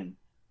opinion,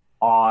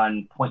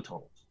 on point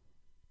totals.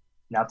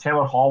 Now,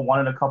 Taylor Hall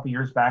won it a couple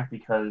years back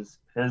because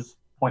his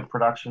point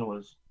production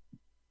was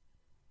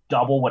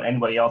double what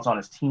anybody else on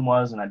his team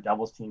was, and that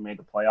Devils team made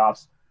the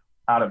playoffs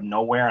out of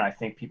nowhere, and I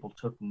think people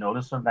took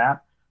notice of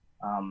that.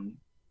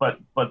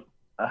 But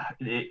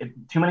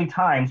too many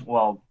times,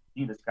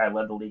 this guy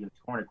led the league in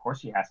scoring. Of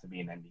course, he has to be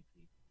an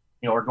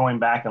MVP. Or going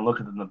back and look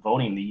at the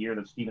voting, the year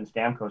that Steven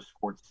Stamkos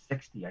scored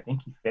 60, I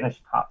think he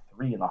finished top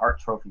 3 in the Hart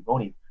Trophy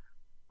voting,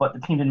 but the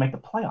team didn't make the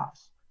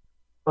playoffs.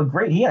 But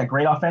he had a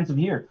great offensive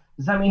year.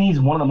 Does that mean he's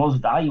one of the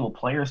most valuable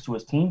players to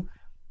his team?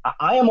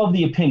 I am of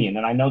the opinion,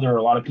 and I know there are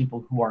a lot of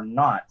people who are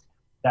not,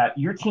 that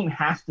your team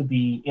has to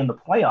be in the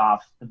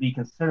playoffs to be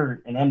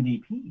considered an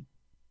MVP.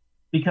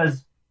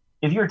 Because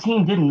if your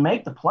team didn't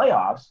make the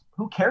playoffs,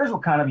 who cares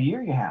what kind of a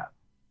year you have?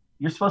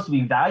 You're supposed to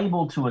be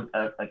valuable to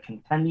a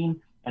contending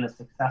and a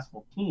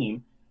successful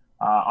team.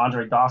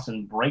 Andre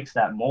Dawson breaks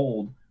that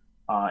mold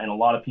in a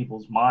lot of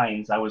people's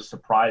minds. I was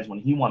surprised when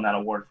he won that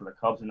award for the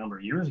Cubs a number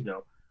of years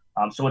ago.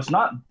 So it's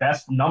not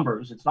best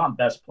numbers, it's not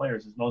best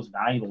players, it's most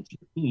valuable to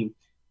the team.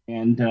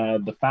 And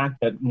the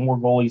fact that more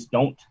goalies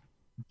don't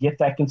get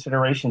that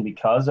consideration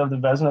because of the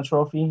Vezina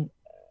Trophy,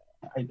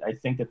 I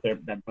think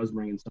that does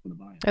bring in some of the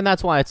bias. And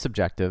that's why it's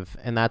subjective.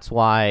 And that's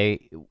why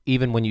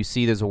even when you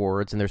see those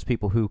awards and there's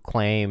people who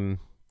claim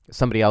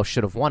somebody else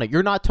should have won it,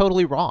 you're not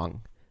totally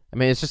wrong. I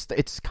mean,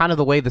 it's kind of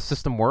the way the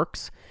system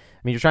works. I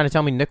mean, you're trying to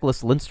tell me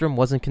Nicholas Lindstrom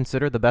wasn't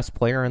considered the best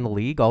player in the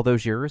league all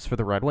those years for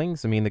the Red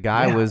Wings? I mean, the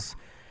guy was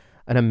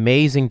an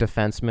amazing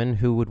defenseman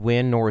who would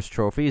win Norris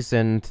trophies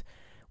and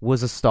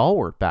was a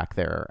stalwart back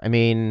there. I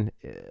mean,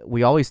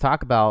 we always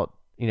talk about,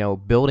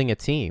 building a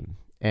team,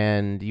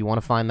 and you want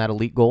to find that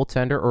elite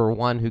goaltender or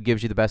one who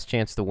gives you the best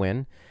chance to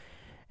win.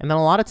 And then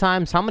a lot of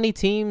times, how many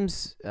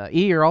teams,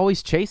 are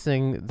always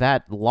chasing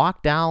that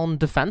lockdown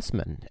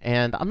defenseman?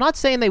 And I'm not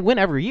saying they win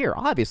every year.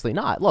 Obviously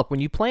not. Look,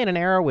 when you play in an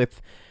era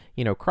with,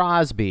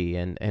 Crosby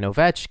and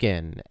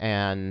Ovechkin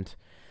and,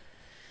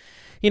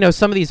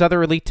 some of these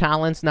other elite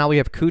talents. Now we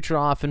have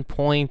Kucherov in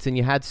point, and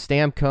you had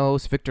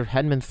Stamkos, Victor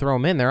Hedman, throw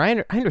them in there.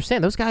 I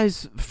understand those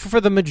guys,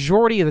 for the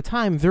majority of the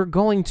time, they're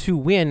going to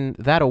win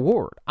that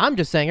award. I'm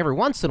just saying every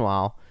once in a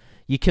while,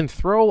 you can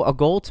throw a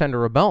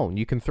goaltender a bone.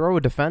 You can throw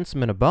a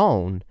defenseman a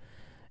bone,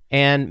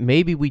 and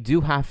maybe we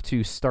do have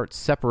to start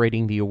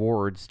separating the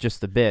awards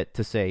just a bit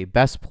to say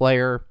best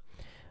player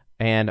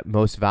and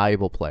most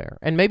valuable player.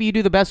 And maybe you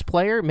do the best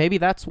player. Maybe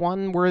that's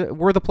one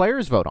where the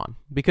players vote on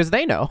because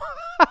they know.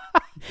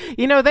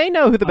 They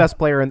know who the best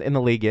player in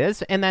the league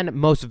is. And then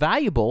most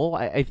valuable,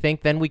 I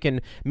think then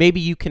maybe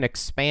you can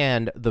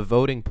expand the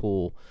voting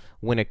pool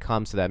when it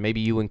comes to that.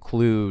 Maybe you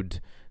include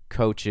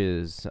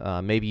coaches,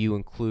 maybe you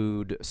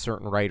include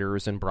certain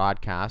writers and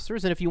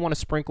broadcasters. And if you want to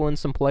sprinkle in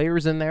some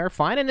players in there,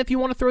 fine. And if you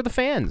want to throw the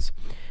fans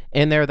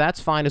in there,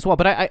 that's fine as well.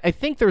 But I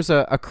think there's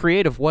a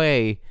creative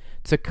way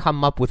to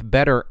come up with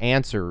better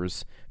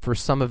answers for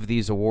some of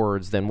these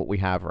awards than what we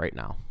have right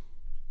now.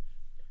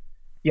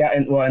 Yeah,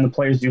 and the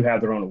players do have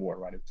their own award,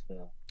 right?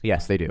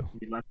 Yes, they do.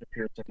 We left the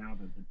Pearson now,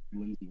 the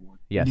Lindsay Award.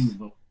 Yes,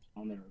 vote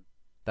on their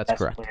that's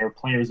correct.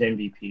 Players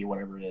MVP,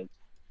 whatever it is.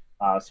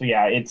 So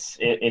yeah,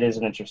 it is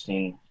an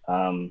interesting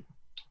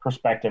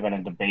perspective and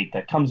a debate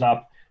that comes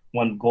up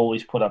when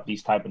goalies put up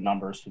these type of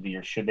numbers through the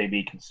year. Should they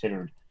be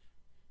considered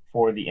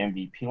for the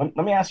MVP?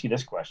 Let me ask you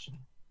this question: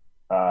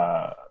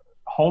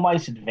 home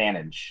ice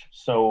advantage.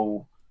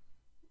 So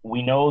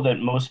we know that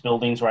most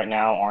buildings right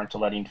now aren't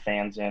letting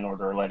fans in, or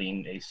they're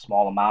letting a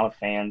small amount of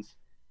fans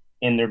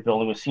in their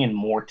building. We're seeing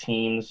more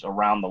teams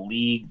around the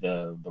league,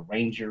 the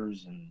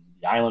Rangers and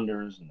the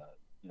Islanders and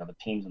the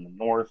teams in the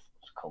north,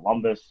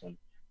 Columbus and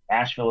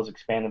Nashville has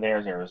expanded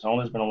theirs.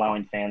 Arizona's been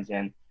allowing fans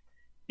in.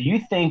 Do you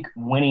think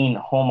winning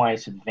home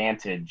ice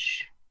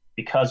advantage,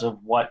 because of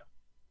what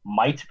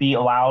might be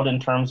allowed in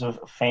terms of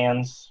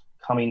fans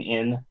coming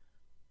in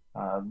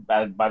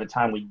by the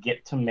time we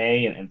get to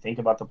May and think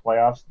about the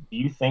playoffs, do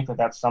you think that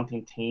that's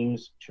something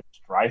teams should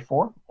strive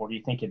for? Or do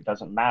you think it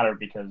doesn't matter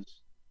because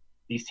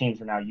these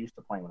teams are now used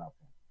to playing without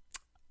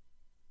fans?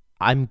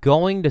 I'm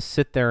going to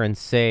sit there and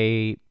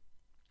say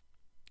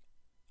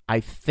I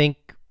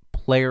think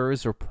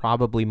players are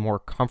probably more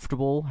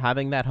comfortable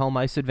having that home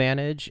ice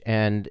advantage,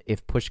 and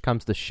if push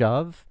comes to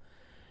shove,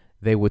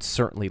 they would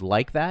certainly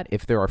like that.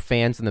 If there are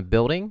fans in the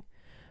building,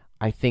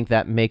 I think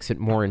that makes it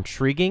more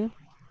intriguing.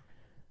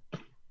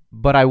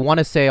 But I want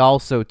to say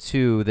also,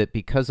 too, that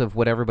because of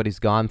what everybody's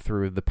gone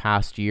through the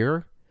past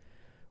year,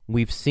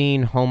 we've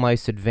seen home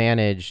ice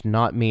advantage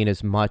not mean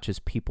as much as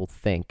people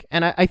think.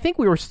 And I think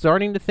we were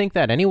starting to think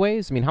that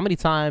anyways. I mean, how many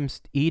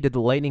times did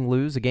the Lightning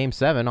lose a Game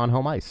 7 on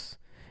home ice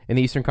in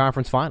the Eastern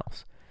Conference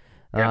Finals?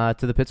 To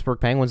the Pittsburgh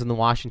Penguins and the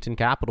Washington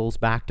Capitals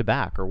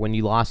back-to-back, or when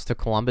you lost to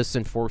Columbus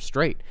in 4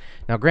 straight.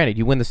 Now, granted,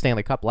 you win the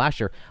Stanley Cup last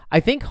year. I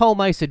think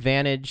home ice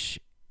advantage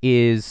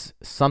is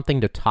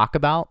something to talk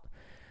about,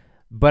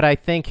 but I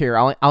think here,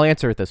 I'll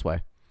answer it this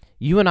way.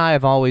 You and I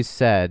have always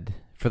said,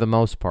 for the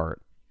most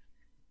part,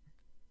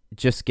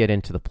 just get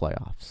into the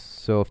playoffs.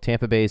 So if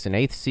Tampa Bay is an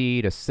 8th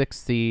seed, a 6th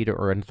seed,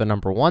 or the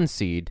number 1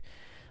 seed,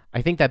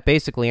 I think that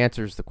basically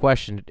answers the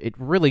question. It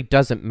really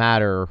doesn't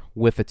matter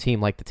with a team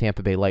like the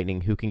Tampa Bay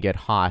Lightning who can get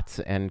hot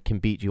and can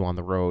beat you on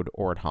the road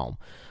or at home.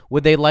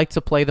 Would they like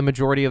to play the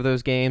majority of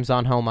those games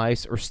on home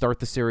ice or start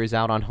the series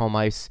out on home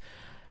ice?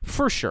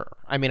 For sure.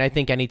 I mean, I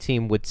think any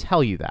team would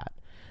tell you that.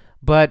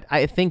 But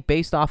I think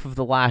based off of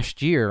the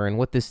last year and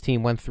what this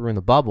team went through in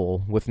the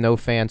bubble with no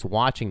fans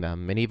watching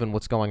them, and even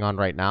what's going on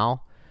right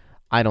now,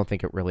 I don't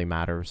think it really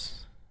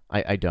matters.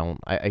 I don't.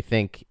 I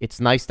think it's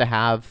nice to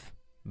have,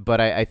 but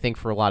I think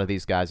for a lot of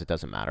these guys, it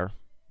doesn't matter.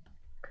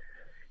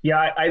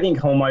 Yeah, I think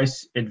home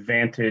ice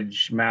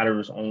advantage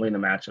matters only in the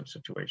matchup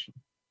situation,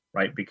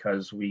 right?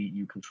 Because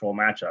you control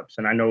matchups.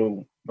 And I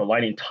know the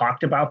Lightning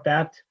talked about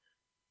that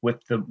with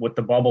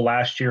the bubble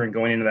last year and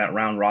going into that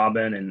round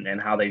robin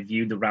and how they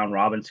viewed the round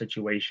robin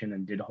situation,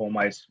 and did home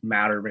ice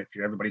matter if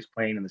everybody's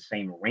playing in the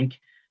same rink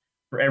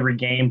for every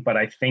game. But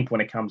I think when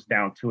it comes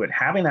down to it,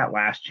 having that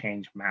last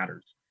change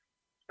matters,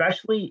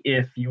 especially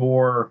if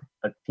you're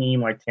a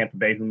team like Tampa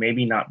Bay, who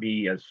maybe not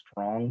be as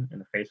strong in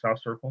the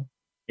faceoff circle.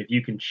 If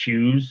you can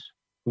choose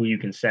who you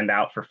can send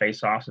out for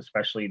faceoffs,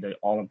 especially the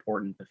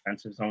all-important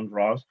defensive zone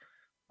draws,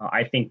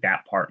 I think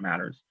that part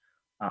matters.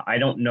 I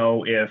don't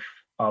know if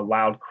a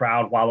loud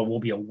crowd, while it will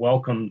be a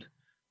welcomed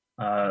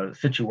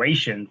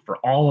situation for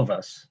all of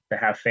us to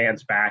have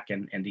fans back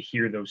and to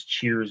hear those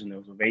cheers and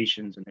those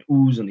ovations and the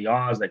oohs and the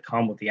ahs that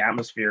come with the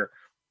atmosphere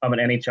of an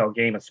NHL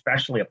game,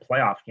 especially a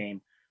playoff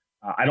game,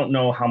 I don't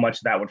know how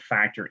much that would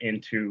factor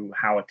into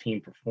how a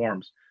team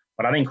performs.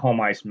 But I think home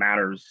ice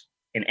matters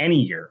in any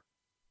year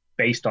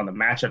based on the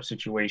matchup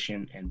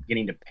situation and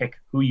getting to pick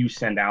who you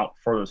send out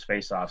for those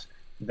faceoffs.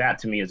 That,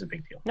 to me, is a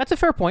big deal. That's a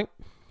fair point.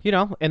 You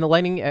know, and the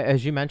Lightning,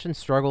 as you mentioned,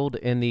 struggled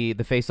in the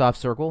faceoff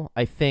circle.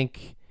 I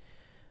think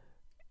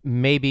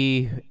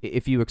maybe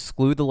if you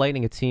exclude the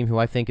Lightning, a team who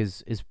I think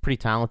is pretty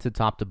talented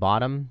top to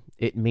bottom,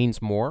 it means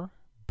more.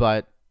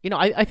 But, you know,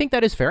 I think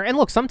that is fair. And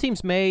look, some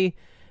teams may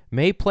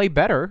play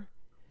better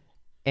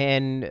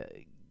and,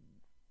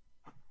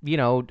 you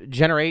know,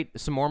 generate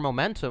some more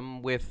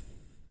momentum with,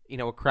 you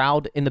know, a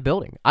crowd in the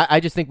building. I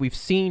just think we've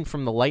seen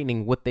from the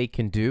Lightning what they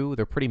can do.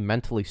 They're pretty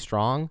mentally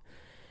strong.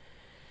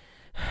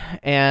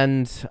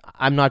 And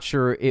I'm not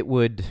sure it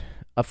would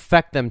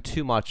affect them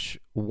too much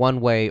one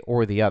way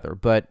or the other.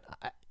 But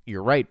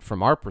you're right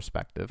from our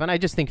perspective. And I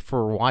just think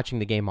for watching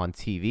the game on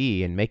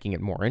TV and making it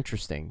more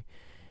interesting,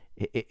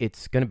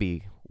 it's going to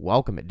be a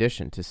welcome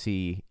addition to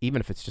see, even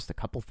if it's just a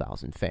couple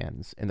thousand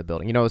fans in the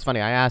building. You know, it's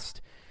funny. I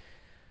asked,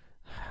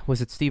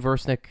 was it Steve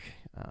Ersnick,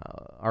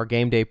 our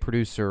game day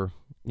producer?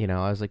 You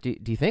know, I was like, do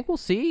you think we'll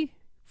see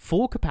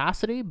full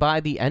capacity by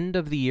the end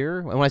of the year?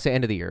 And when I say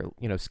end of the year,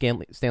 you know,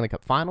 Stanley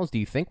Cup Finals, do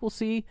you think we'll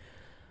see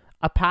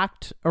a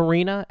packed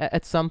arena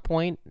at some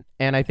point?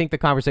 And I think the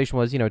conversation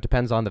was, you know, it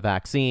depends on the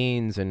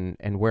vaccines and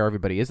where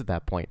everybody is at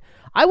that point.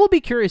 I will be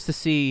curious to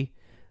see,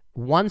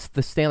 once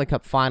the Stanley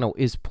Cup Final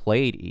is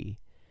played,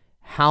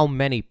 how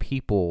many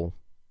people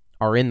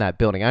are in that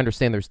building. I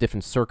understand there's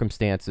different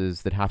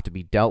circumstances that have to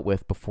be dealt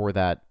with before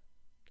that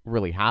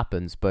really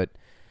happens, but,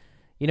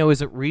 you know,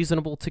 is it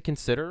reasonable to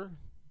consider,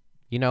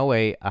 you know,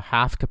 a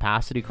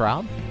half-capacity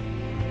crowd?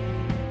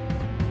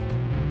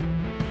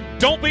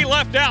 Don't be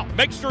left out.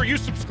 Make sure you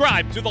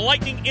subscribe to the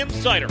Lightning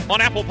Insider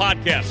on Apple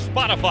Podcasts,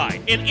 Spotify,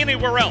 and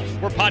anywhere else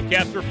where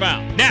podcasts are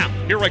found. Now,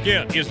 here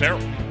again is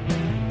Eric.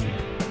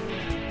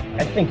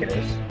 I think it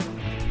is.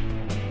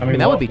 I mean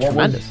that would be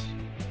tremendous.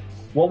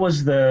 What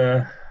was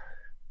the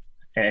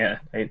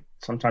And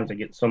sometimes I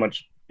get so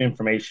much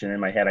information in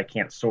my head I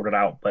can't sort it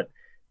out. But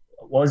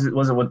was it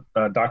what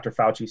Dr.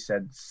 Fauci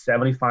said?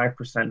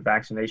 75%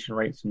 vaccination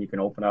rates, and you can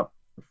open up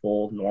the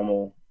full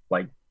normal,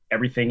 like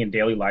everything in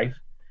daily life.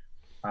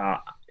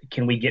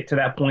 Can we get to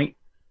that point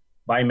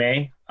by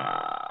May?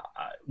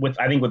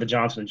 I think with the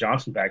Johnson &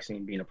 Johnson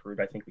vaccine being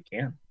approved, I think we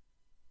can.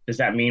 Does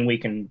that mean we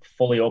can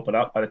fully open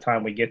up by the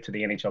time we get to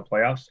the NHL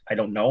playoffs? I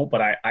don't know,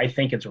 but I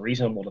think it's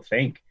reasonable to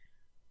think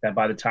that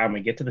by the time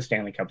we get to the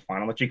Stanley Cup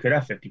final, that you could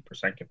have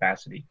 50%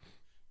 capacity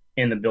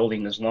in the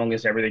building, as long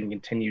as everything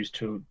continues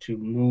to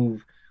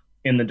move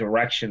in the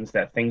directions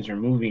that things are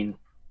moving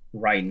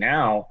right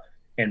now.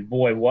 And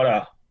boy, what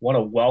a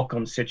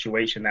welcome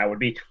situation that would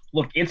be.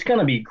 Look, it's going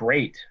to be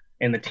great.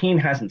 And the team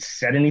hasn't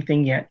said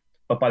anything yet,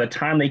 but by the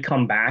time they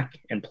come back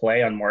and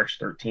play on March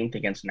 13th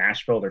against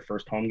Nashville, their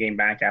first home game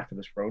back after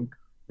this road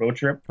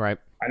trip, right?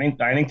 I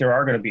think there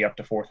are going to be up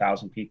to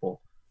 4,000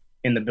 people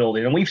in the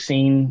building. And we've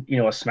seen,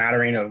 a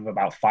smattering of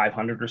about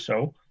 500 or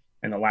so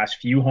in the last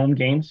few home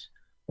games.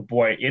 But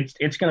boy,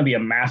 it's going to be a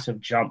massive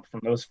jump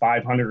from those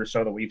 500 or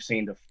so that we've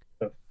seen to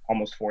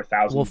almost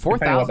 4,000. Well,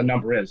 4,000, what the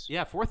number is.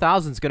 Yeah,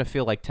 4,000 is going to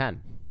feel like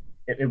 10.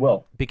 It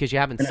will. Because you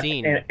haven't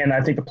seen. And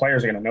I think the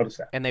players are going to notice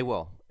that. And they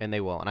will. And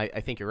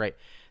I think you're right.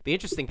 The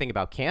interesting thing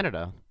about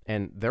Canada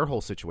and their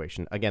whole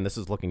situation, again, this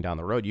is looking down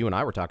the road. You and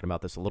I were talking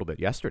about this a little bit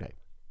yesterday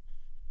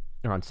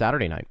or on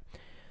Saturday night. I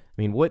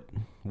mean, what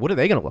are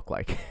they going to look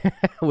like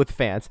with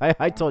fans?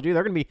 I told you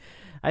they're going to be,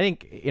 I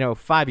think,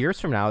 5 years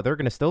from now, they're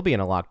going to still be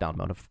in a lockdown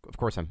mode. Of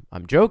course,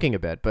 I'm joking a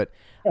bit, but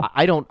yeah.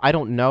 I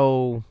don't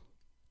know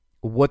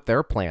what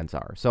their plans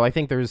are. So I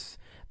think there's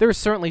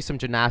certainly some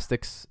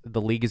gymnastics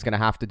the league is going to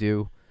have to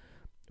do.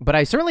 But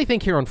I certainly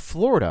think here in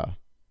Florida,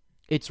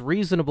 it's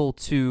reasonable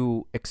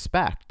to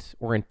expect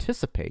or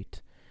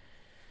anticipate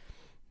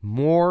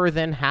more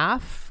than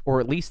half, or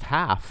at least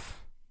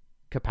half,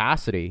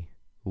 capacity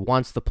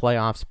once the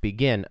playoffs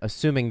begin,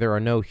 assuming there are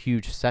no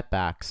huge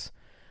setbacks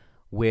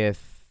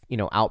with,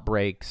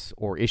 outbreaks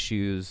or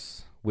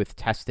issues with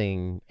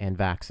testing and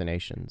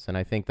vaccinations. And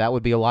I think that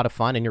would be a lot of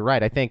fun. And you're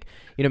right. I think,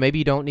 maybe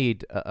you don't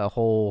need a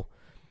whole,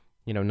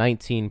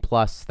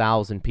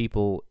 19,000+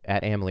 people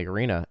at Amalie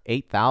Arena.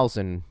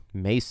 8,000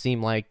 may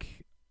seem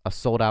like a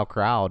sold-out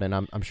crowd, and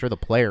I'm sure the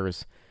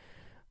players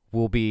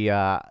will be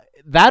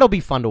that'll be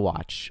fun to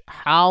watch.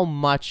 How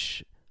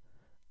much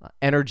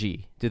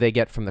energy do they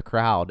get from the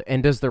crowd,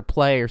 and does their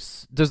play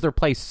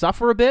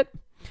suffer a bit?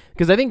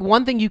 Because I think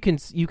one thing you can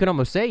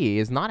almost say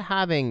is not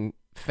having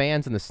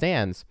fans in the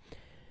stands,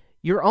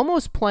 you're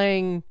almost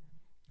playing,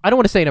 I don't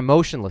want to say an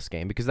emotionless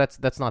game, because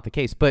that's not the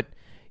case, but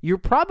you're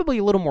probably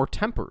a little more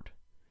tempered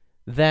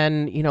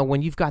than,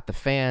 when you've got the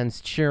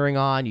fans cheering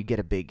on, you get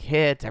a big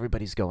hit,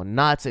 everybody's going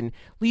nuts, and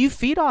you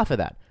feed off of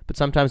that. But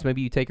sometimes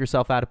maybe you take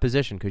yourself out of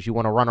position because you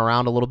want to run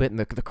around a little bit and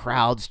the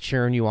crowd's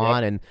cheering you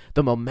on and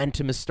the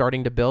momentum is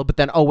starting to build. But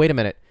then, oh, wait a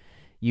minute,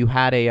 you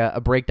had a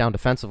breakdown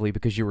defensively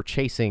because you were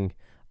chasing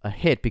a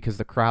hit because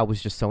the crowd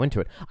was just so into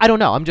it. I don't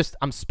know.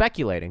 I'm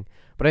speculating.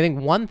 But I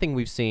think one thing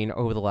we've seen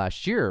over the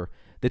last year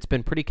that's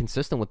been pretty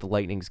consistent with the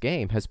Lightning's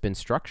game has been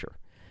structure.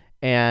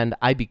 And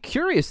I'd be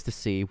curious to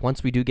see,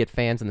 once we do get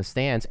fans in the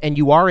stands, and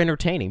you are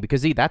entertaining,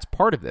 because that's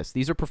part of this.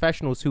 These are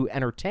professionals who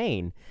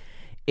entertain.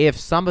 If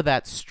some of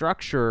that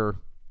structure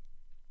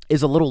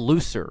is a little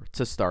looser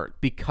to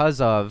start because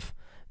of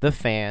the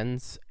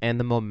fans and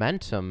the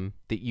momentum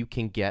that you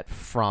can get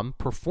from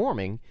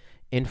performing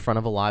in front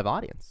of a live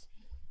audience.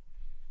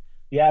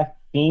 Yeah,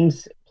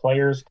 teams,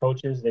 players,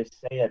 coaches, they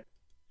say it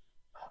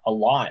a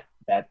lot,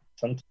 that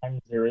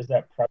sometimes there is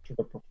that pressure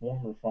to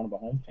perform in front of the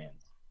home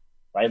fans.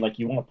 Right? Like,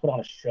 you want to put on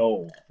a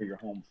show for your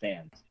home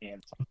fans,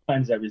 and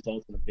sometimes that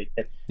results in a big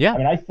hit. Yeah. I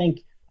mean, I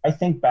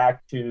think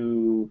back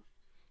to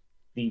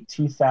the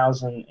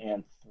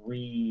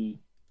 2003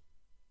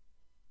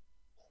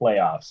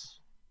 playoffs.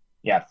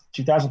 Yeah,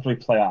 2003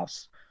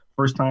 playoffs.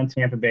 First time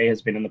Tampa Bay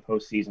has been in the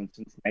postseason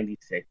since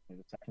 '96.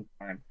 The second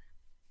time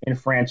in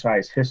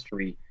franchise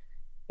history.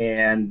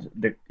 And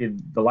the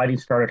Lightning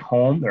started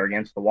home. They're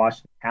against the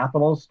Washington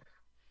Capitals,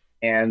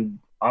 and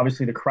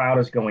obviously the crowd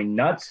is going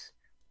nuts.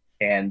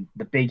 And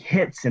the big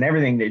hits and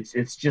everything,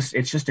 it's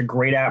just a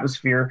great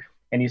atmosphere.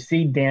 And you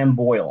see Dan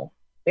Boyle,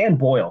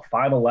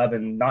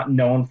 5'11", not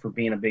known for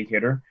being a big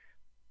hitter,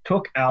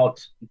 took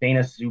out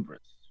Danis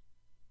Zubras.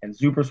 And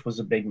Zubras was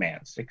a big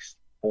man,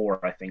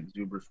 6'4", I think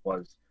Zubras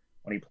was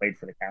when he played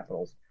for the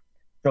Capitals.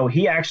 So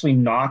he actually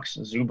knocks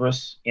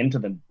Zubras into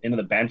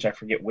the bench. I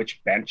forget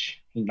which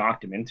bench he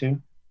knocked him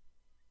into.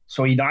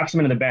 So he knocks him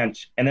into the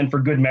bench. And then for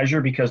good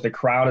measure, because the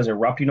crowd is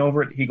erupting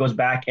over it, he goes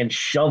back and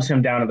shoves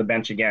him down to the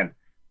bench again.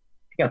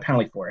 He got a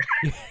penalty for it,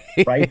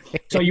 right?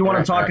 So you want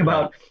to talk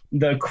about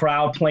the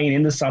crowd playing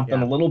into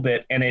something a little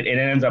bit, and it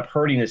ends up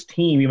hurting his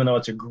team, even though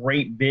it's a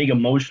great, big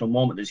emotional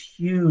moment. This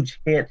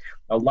huge hit,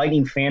 a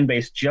Lightning fan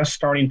base just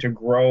starting to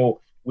grow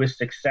with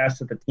success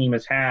that the team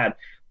has had.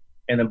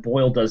 And then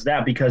Boyle does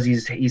that because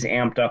he's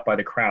amped up by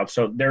the crowd.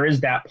 So there is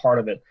that part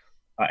of it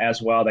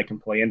as well that can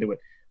play into it.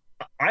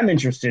 I'm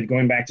interested,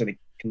 going back to the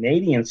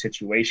Canadian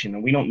situation,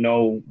 and we don't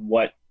know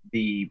what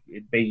the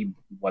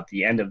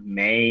end of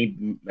May,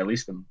 at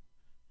least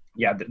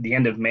the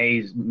end of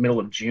May, middle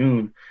of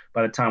June,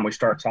 by the time we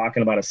start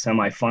talking about a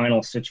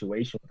semifinal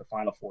situation with the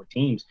final four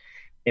teams.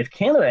 If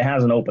Canada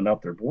hasn't opened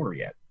up their border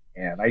yet,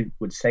 and I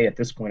would say at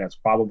this point that's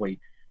probably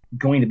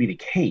going to be the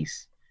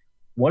case,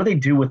 what do they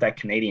do with that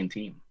Canadian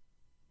team?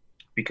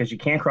 Because you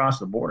can't cross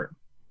the border.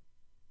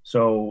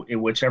 So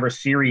in whichever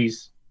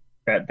series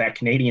that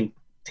Canadian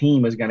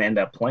team is going to end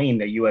up playing,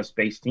 the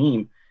U.S.-based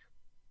team,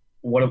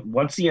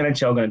 what's the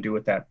NHL going to do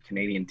with that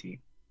Canadian team?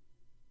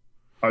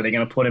 Are they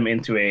going to put them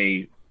into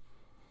a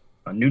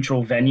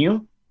neutral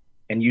venue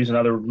and use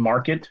another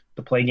market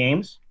to play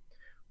games?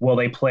 Will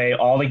they play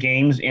all the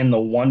games in the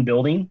one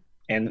building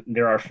and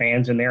there are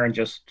fans in there and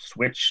just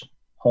switch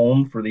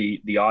home for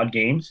the odd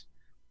games?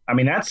 I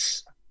mean,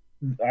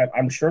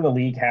 I'm sure the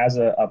league has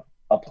a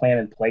plan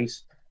in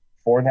place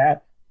for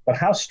that, but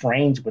how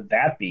strange would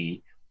that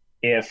be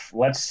if,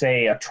 let's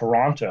say, a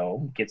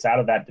Toronto gets out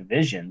of that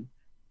division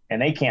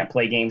and they can't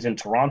play games in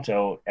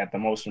Toronto at the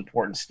most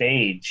important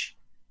stage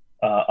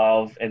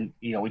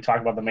we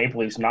talked about the Maple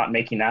Leafs not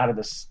making out of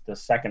the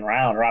second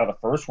round or out of the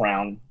first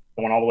round,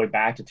 going all the way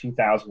back to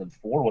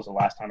 2004 was the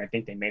last time I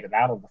think they made it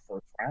out of the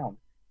first round.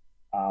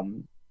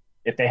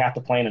 If they have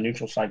to play in a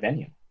neutral site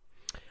venue.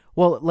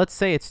 Well, let's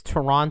say it's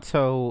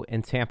Toronto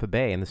and Tampa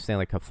Bay in the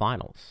Stanley Cup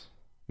Finals.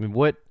 I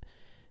mean,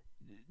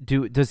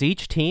 does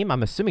each team,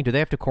 I'm assuming, do they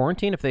have to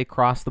quarantine if they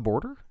cross the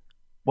border?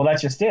 Well,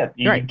 that's just it.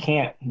 Right.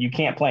 You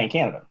can't play in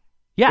Canada.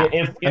 Yeah.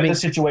 If the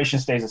situation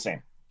stays the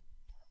same.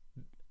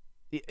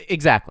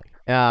 Exactly.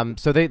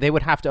 So they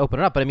would have to open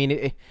it up. But I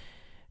mean,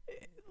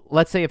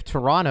 let's say if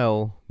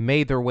Toronto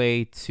made their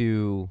way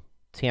to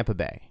Tampa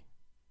Bay,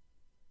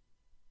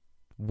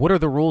 what are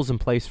the rules in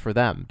place for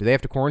them? Do they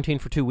have to quarantine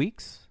for 2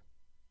 weeks?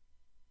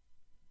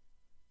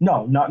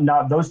 No,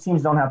 those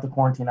teams don't have to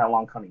quarantine that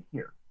long coming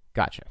here.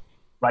 Gotcha.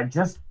 Right.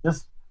 Just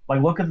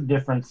like look at the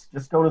difference.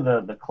 Just go to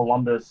the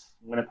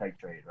Columbus-Winnipeg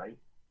trade, right?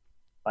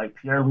 Like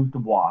Pierre-Luc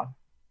Dubois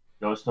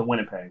goes to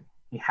Winnipeg.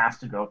 He has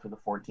to go through the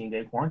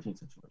 14-day quarantine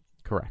situation.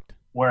 Correct.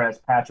 Whereas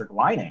Patrick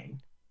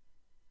Laine,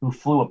 who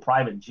flew on a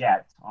private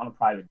jet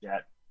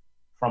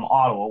from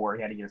Ottawa, where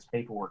he had to get his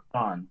paperwork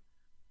done,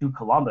 to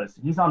Columbus,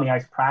 he's on the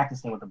ice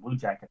practicing with the Blue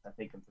Jackets, I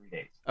think, in 3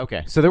 days.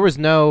 Okay, so there was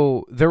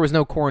no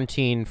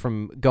quarantine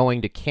from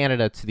going to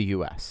Canada to the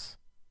U.S.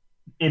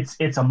 It's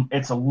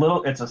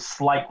a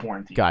slight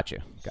quarantine. Gotcha.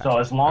 So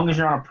as long as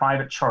you're on a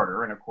private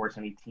charter, and of course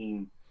any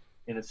team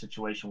in a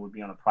situation would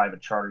be on a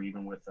private charter,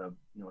 even with a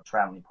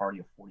traveling party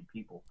of 40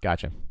 people.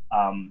 Gotcha.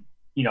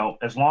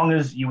 As long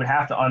as you would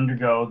have to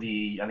undergo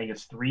I think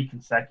it's 3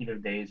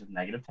 consecutive days of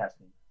negative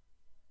testing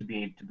to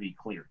be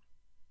cleared.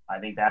 I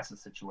think that's the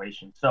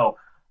situation. So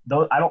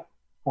I don't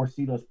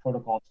foresee those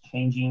protocols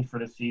changing for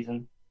this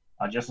season.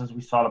 Just as we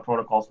saw the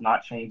protocols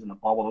not change in the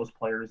bubble, those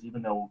players,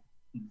 even though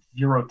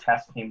 0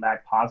 tests came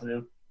back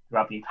positive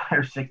throughout the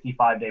entire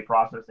 65-day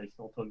process, they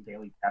still took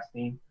daily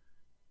testing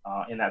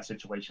in that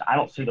situation. I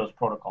don't see those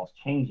protocols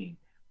changing,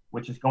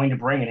 which is going to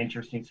bring an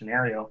interesting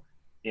scenario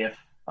if,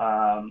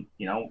 once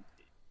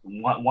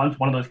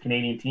one of those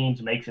Canadian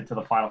teams makes it to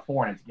the Final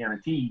Four and it's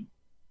guaranteed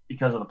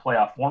because of the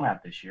playoff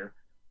format this year,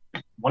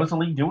 what does the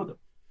league do with them?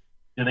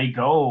 Do they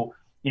go,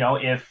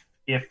 if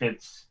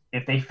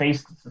they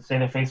face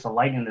the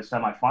Lightning in the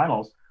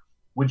semifinals,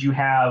 would you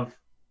have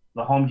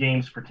the home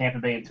games for Tampa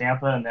Bay and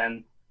Tampa and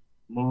then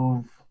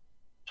move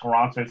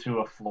Toronto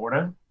to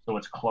Florida so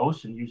it's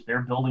close and use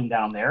their building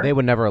down there? They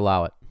would never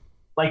allow it.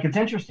 Like, it's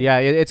interesting. Yeah,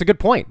 it's a good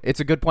point.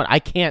 I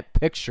can't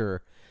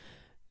picture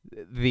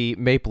the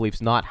Maple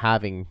Leafs not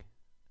having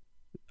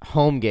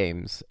home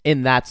games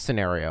in that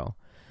scenario.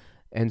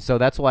 And so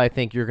that's why I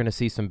think you're going to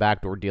see some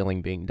backdoor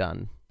dealing being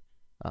done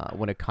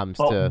when it comes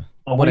to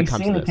this.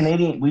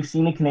 We've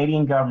seen the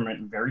Canadian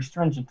government very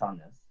stringent on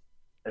this,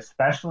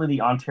 especially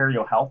the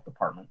Ontario Health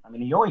Department. I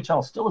mean, the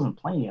OHL still isn't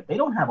playing yet. They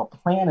don't have a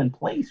plan in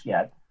place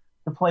yet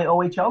to play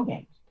OHL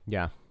games.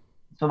 Yeah.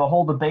 So the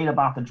whole debate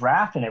about the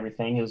draft and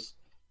everything is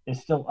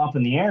still up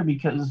in the air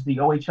because the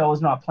OHL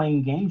is not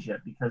playing games yet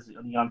because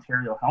of the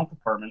Ontario Health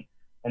Department.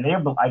 And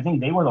I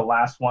think they were the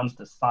last ones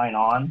to sign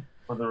on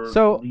for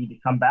the league to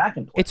come back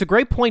and play. It's a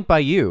great point by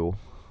you.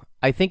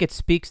 I think it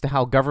speaks to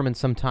how government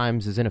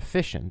sometimes is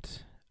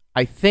inefficient.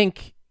 I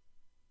think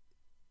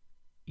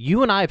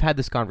you and I have had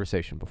this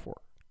conversation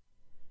before.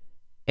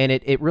 And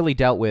it really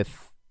dealt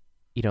with,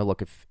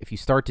 look, if you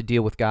start to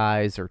deal with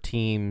guys or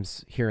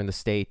teams here in the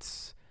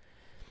States,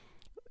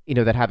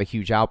 that have a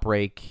huge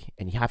outbreak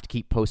and you have to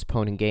keep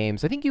postponing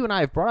games. I think you and I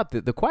have brought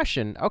up the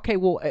question, okay,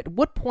 well, at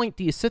what point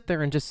do you sit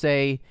there and just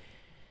say,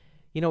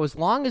 as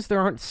long as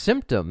there aren't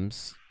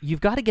symptoms, you've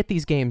got to get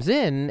these games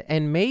in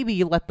and maybe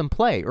you let them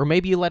play or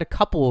maybe you let a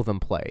couple of them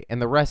play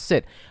and the rest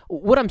sit.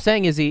 What I'm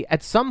saying is,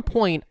 at some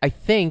point, I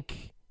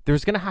think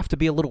there's going to have to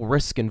be a little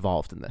risk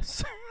involved in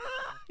this.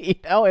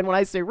 And when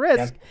I say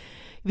risk,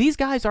 these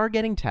guys are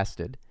getting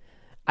tested.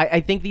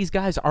 I think these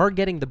guys are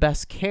getting the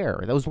best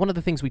care. That was one of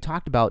the things we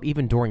talked about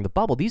even during the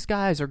bubble. These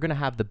guys are going to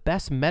have the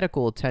best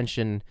medical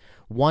attention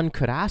one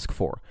could ask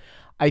for.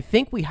 I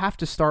think we have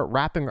to start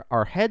wrapping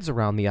our heads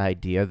around the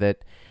idea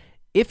that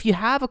if you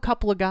have a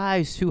couple of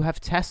guys who have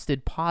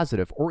tested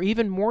positive, or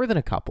even more than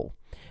a couple,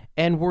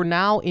 and we're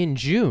now in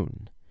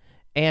June,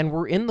 and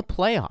we're in the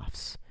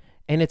playoffs,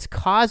 and it's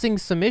causing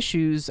some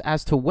issues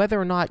as to whether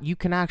or not you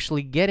can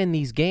actually get in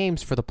these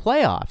games for the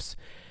playoffs,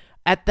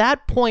 at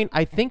that point,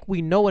 I think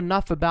we know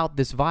enough about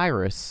this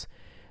virus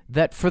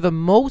that for the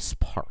most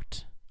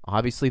part,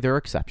 obviously there are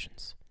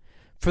exceptions,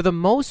 for the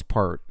most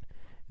part,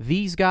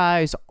 these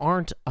guys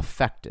aren't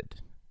affected.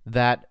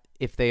 That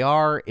if they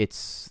are,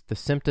 the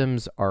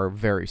symptoms are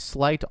very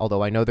slight,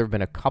 although I know there have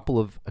been a couple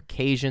of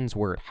occasions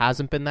where it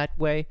hasn't been that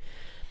way.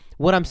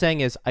 What I'm saying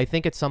is I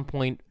think at some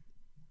point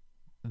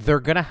they're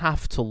going to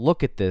have to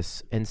look at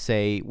this and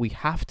say we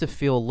have to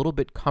feel a little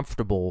bit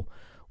comfortable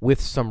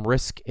with some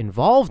risk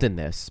involved in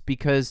this,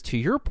 because to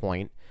your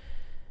point,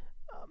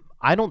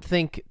 I don't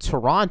think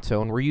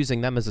Toronto, and we're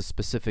using them as a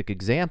specific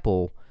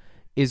example,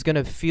 is going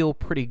to feel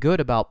pretty good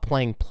about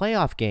playing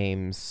playoff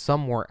games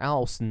somewhere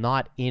else,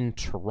 not in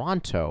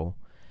Toronto,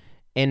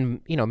 and,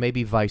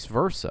 maybe vice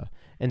versa.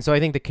 And so I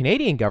think the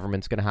Canadian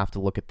government's going to have to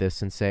look at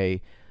this and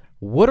say,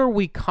 what are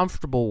we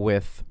comfortable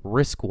with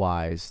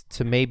risk-wise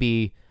to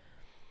maybe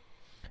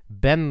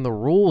bend the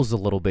rules a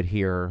little bit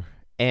here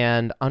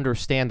and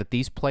understand that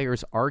these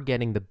players are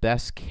getting the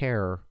best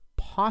care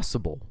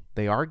possible.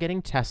 They are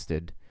getting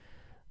tested,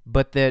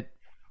 but that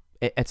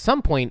at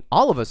some point,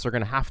 all of us are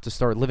going to have to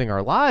start living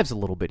our lives a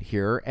little bit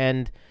here,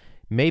 and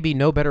maybe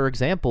no better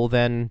example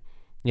than,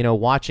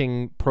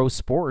 watching pro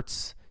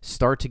sports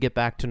start to get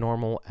back to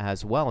normal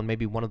as well. And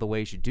maybe one of the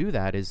ways you do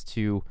that is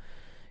to,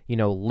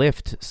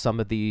 lift some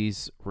of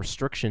these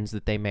restrictions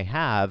that they may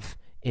have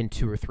in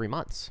 2 or 3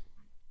 months.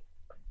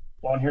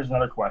 Well, and here's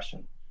another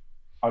question.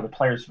 Are the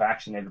players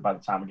vaccinated by the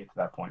time we get to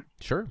that point?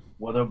 Sure.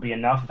 Will there be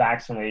enough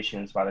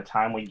vaccinations by the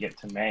time we get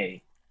to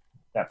May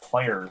that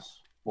players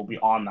will be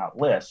on that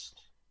list,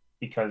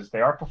 because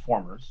they are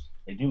performers.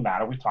 They do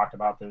matter. We talked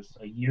about this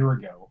a year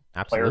ago.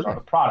 Absolutely. Players are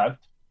the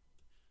product,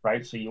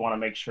 right? So you want to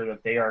make sure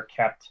that they are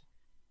kept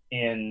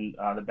in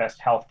the best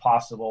health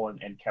possible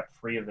and kept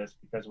free of this,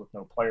 because with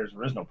no players,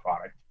 there is no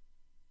product.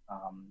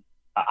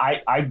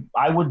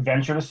 I would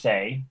venture to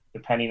say,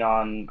 depending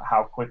on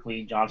how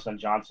quickly Johnson &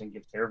 Johnson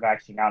gets their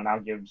vaccine out, now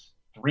gives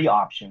 3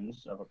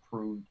 options of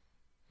approved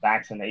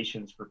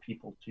vaccinations for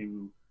people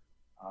to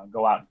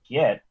go out and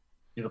get.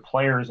 Do the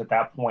players at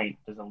that point,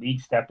 does the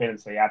league step in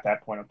and say at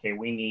that point, okay,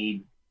 we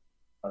need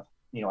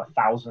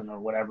 1,000 or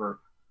whatever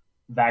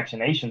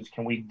vaccinations?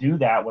 Can we do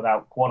that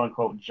without quote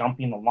unquote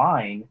jumping the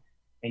line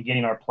and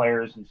getting our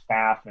players and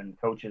staff and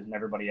coaches and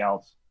everybody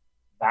else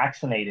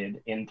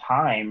vaccinated in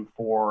time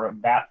for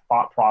that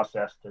thought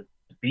process to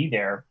be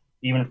there,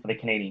 even for the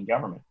Canadian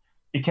government?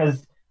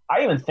 Because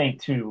I even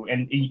think too,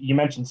 and you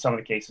mentioned some of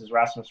the cases,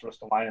 Rasmus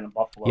Ristolainen in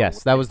Buffalo.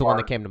 Yes, that was the one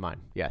that came to mind.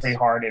 Yes. Pretty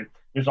hard. And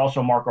there's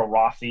also Marco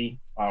Rossi,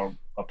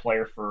 a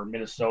player for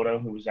Minnesota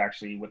who was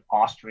actually with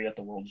Austria at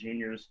the World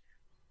Juniors.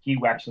 He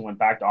actually went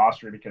back to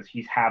Austria because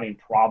he's having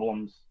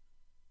problems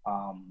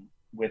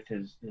with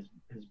his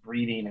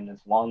breathing and his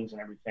lungs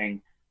and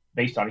everything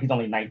based on, he's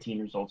only 19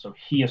 years old, so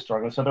he is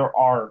struggling. So there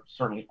are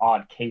certainly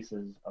odd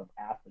cases of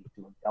athletes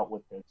who have dealt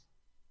with this.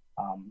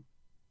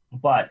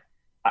 But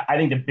I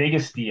think the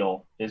biggest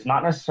deal is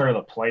not necessarily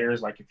the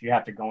players. Like if you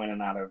have to go in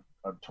and out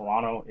of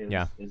Toronto, is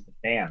the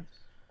fans,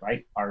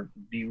 right?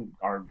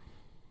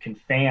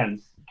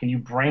 Can you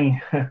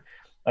bring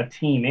a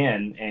team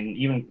in and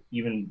even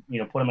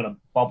put them in a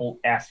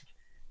bubble-esque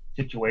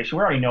situation?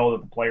 We already know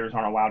that the players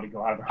aren't allowed to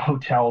go out of their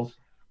hotels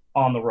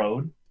on the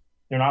road.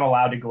 They're not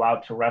allowed to go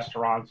out to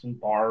restaurants and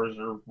bars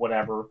or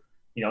whatever.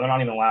 They're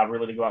not even allowed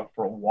really to go out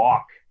for a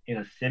walk in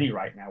a city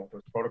right now with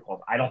those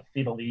protocols. I don't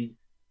see the league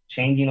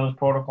changing those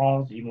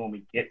protocols, even when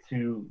we get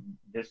to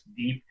this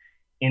deep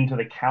into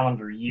the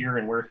calendar year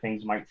and where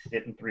things might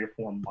sit in 3 or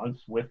 4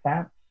 months with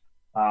that.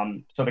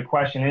 So the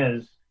question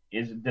is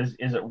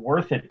it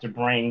worth it to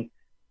bring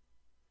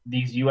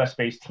these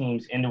U.S.-based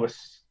teams into a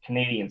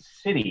Canadian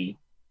city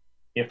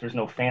if there's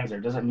no fans there?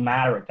 Does it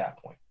matter at that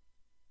point,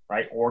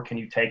 right? Or can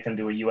you take them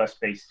to a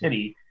U.S.-based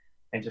city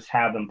and just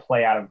have them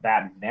play out of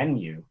that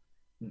venue?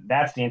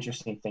 That's the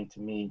interesting thing to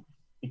me,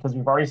 because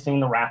we've already seen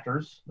the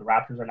Raptors. The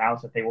Raptors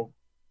announced that they will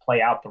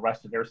play out the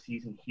rest of their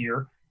season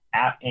here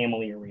at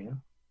Amalie Arena.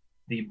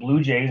 The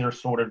Blue Jays are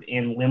sort of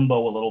in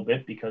limbo a little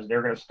bit because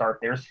they're going to start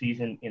their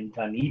season in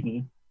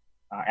Dunedin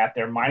at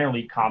their minor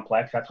league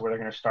complex. That's where they're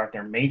going to start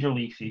their major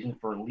league season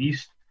for at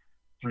least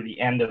through the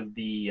end of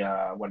the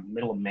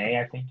middle of May,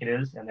 I think it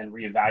is, and then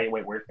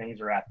reevaluate where things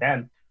are at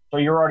then. So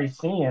you're already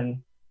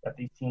seeing that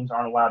these teams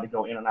aren't allowed to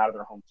go in and out of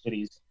their home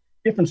cities.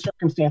 Different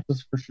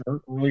circumstances for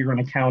sure, earlier in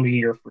the calendar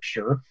year for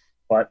sure,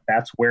 but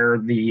that's where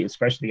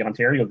especially the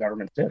Ontario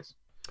government sits.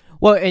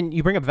 Well, and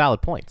you bring up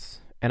valid points,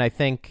 and I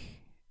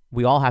think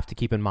we all have to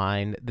keep in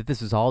mind that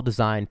this is all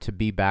designed to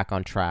be back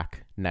on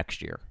track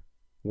next year,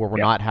 where we're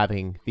not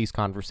having these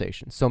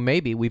conversations. So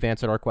maybe we've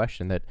answered our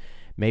question that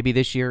maybe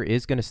this year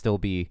is going to still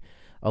be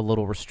a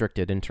little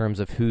restricted in terms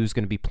of who's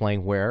going to be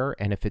playing where,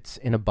 and if it's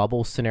in a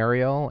bubble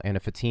scenario, and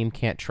if a team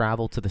can't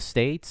travel to the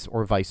States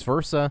or vice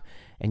versa,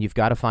 and you've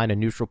got to find a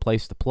neutral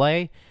place to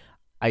play,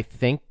 I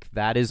think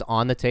that is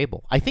on the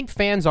table. I think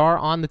fans are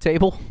on the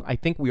table. I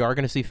think we are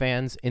going to see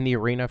fans in the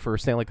arena for a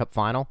Stanley Cup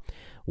final.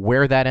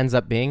 Where that ends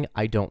up being,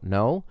 I don't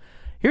know.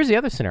 Here's the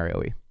other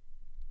scenario.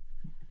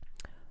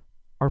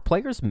 Are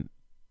players,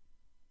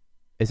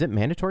 is it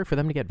mandatory for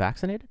them to get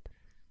vaccinated?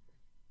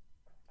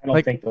 I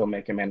don't think they'll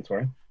make it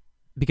mandatory.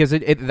 Because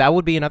that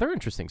would be another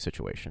interesting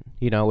situation.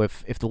 You know,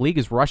 if the league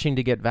is rushing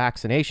to get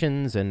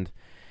vaccinations, and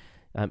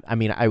I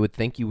mean, I would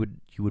think you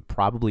would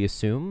probably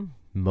assume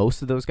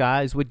most of those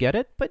guys would get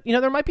it. But, you know,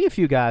 there might be a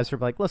few guys who are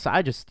like, listen,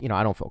 I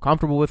don't feel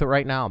comfortable with it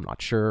right now. I'm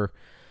not sure.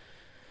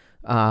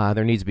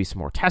 There needs to be some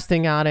more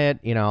testing on it.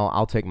 You know,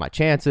 I'll take my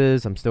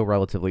chances. I'm still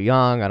relatively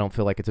young. I don't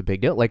feel like it's a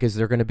big deal. Like, is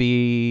there going to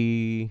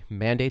be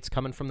mandates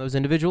coming from those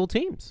individual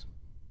teams?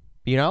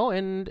 You know,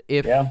 and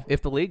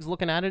if the league's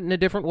looking at it in a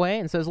different way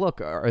and says,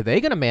 look, are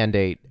they going to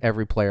mandate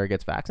every player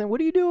gets vaccinated? What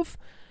do you do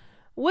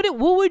what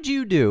would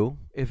you do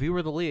if you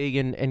were the league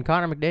and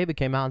Connor McDavid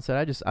came out and said,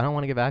 I don't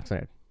want to get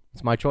vaccinated.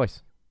 It's my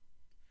choice.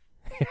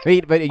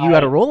 But you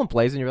had a rule in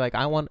place and you're like,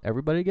 I want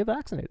everybody to get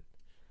vaccinated.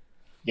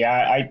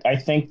 Yeah, I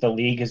think the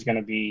league is going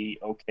to be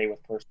okay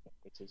with personal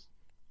choices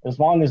as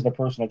long as the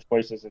personal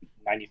choice isn't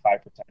 95%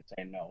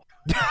 saying no.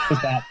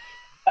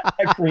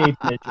 that creates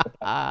an issue.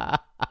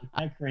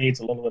 That creates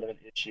a little bit of an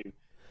issue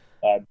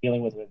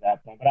dealing with it at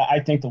that point. But I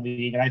think the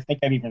league, and I think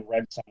I've even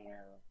read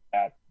somewhere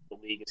that the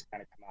league has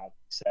kind of come out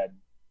and said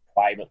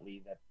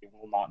privately that they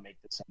will not make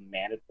this a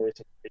mandatory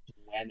situation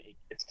when it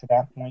gets to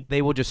that point.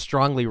 They will just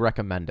strongly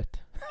recommend it.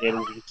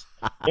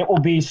 It will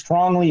be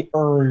strongly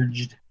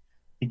urged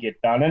to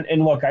get done.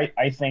 And look,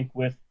 I think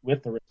with the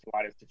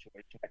Ristolainen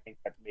situation, I think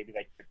that maybe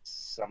that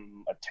gets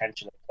some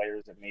attention of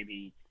players that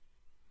maybe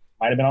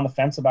might have been on the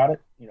fence about it,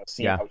 you know,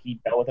 seeing how he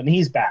dealt with it. And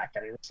he's back.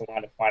 I mean,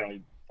 Ristolainen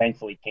finally,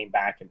 thankfully, came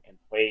back and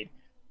played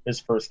his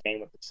first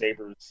game with the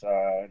Sabres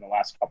in the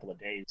last couple of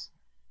days.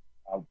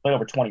 Played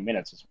over 20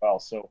 minutes as well.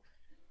 So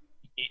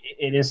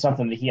it is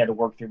something that he had to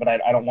work through. But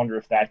I don't wonder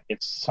if that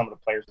gets some of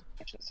the players'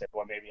 attention and say,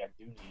 well, maybe I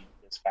do need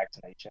this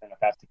vaccination. And if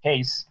that's the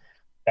case,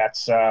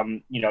 that's,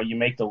 you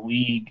make the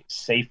league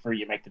safer,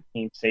 you make the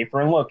team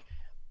safer. And look,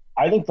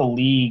 I think the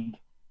league,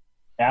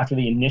 after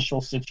the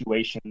initial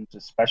situations,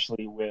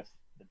 especially with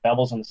the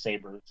Devils and the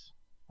Sabres,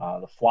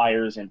 the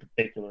Flyers in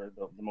particular,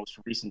 the most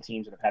recent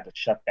teams that have had to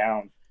shut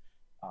down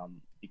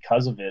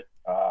because of it,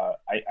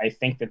 I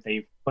think that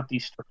they've put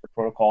these stricter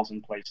protocols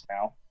in place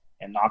now,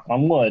 and knock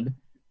on wood,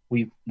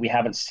 we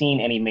haven't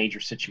seen any major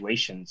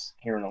situations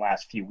here in the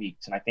last few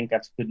weeks, and I think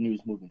that's good news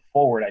moving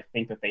forward. I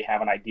think that they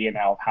have an idea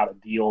now of how to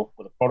deal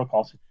with a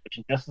protocol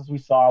situation, just as we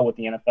saw with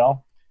the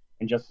NFL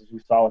and just as we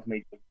saw with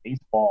Major League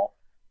Baseball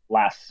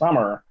last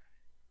summer.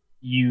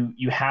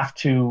 You have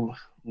to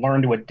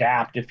learn to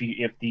adapt if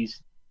the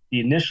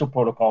initial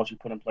protocols you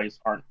put in place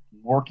aren't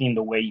working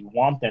the way you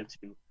want them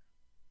to.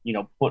 You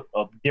know, put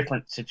a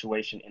different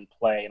situation in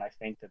play, and I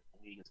think that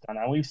the league has done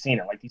that. And we've seen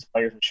it. Like, these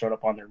players have showed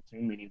up on their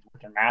Zoom meetings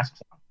with their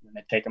masks on, and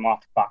they take them off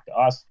to talk to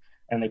us,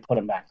 and they put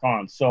them back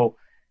on. So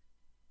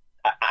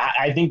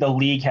I think the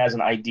league has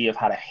an idea of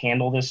how to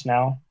handle this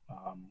now.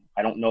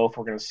 I don't know if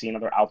we're going to see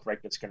another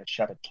outbreak that's going to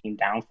shut a team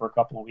down for a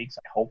couple of weeks.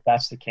 I hope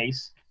that's the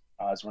case,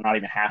 as we're not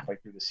even halfway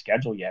through the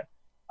schedule yet.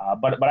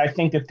 But I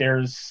think that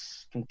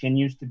there's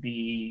continues to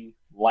be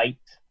light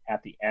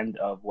at the end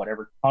of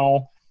whatever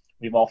tunnel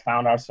we've all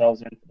found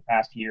ourselves in for the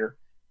past year.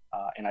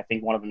 And I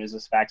think one of them is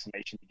this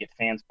vaccination to get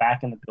fans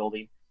back in the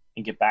building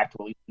and get back to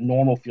at least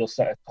normal feel,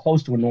 as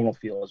close to a normal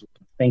feel as we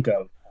can think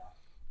of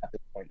at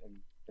this point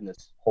in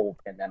this whole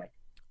pandemic.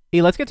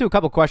 Let's get to a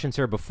couple questions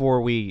here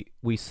before we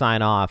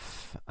sign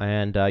off.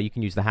 And you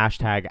can use the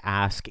hashtag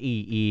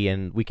AskEE,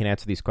 and we can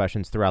answer these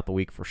questions throughout the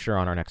week for sure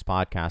on our next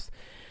podcast.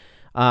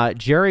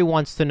 Jerry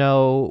wants to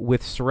know,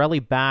 with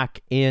Cirelli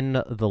back in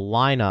the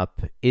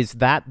lineup, is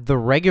that the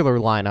regular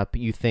lineup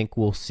you think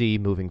we'll see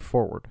moving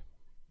forward?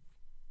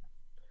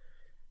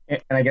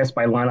 And I guess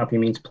by lineup he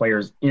means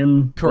players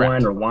in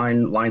line or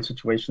line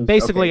situations.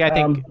 Basically, okay. I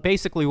think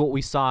basically what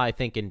we saw, I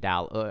think, in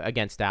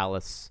against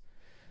Dallas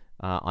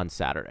on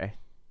Saturday.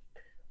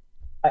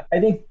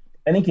 I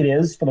think it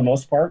is for the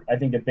most part. I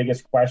think the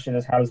biggest question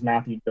is, how does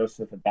Matthew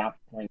Joseph adapt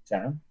playing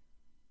center?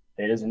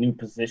 It is a new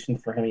position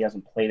for him. He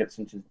hasn't played it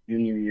since his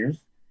junior years.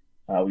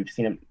 We've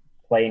seen him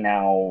play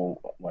now,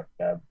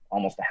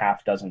 almost a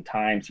half dozen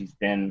times. He's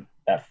been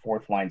that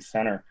fourth line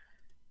center.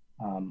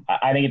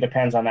 I think it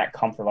depends on that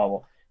comfort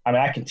level. I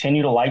mean, I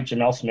continue to like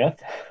Jamel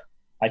Smith.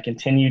 I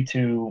continue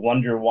to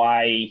wonder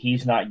why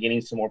he's not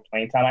getting some more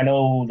playing time. I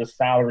know the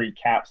salary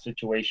cap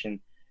situation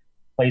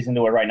plays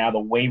into it right now. The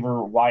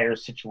waiver wire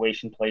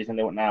situation plays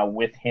into it now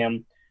with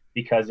him,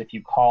 because if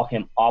you call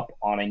him up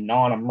on a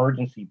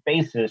non-emergency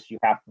basis, you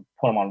have to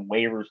put him on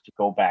waivers to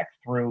go back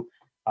through.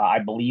 I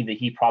believe that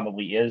he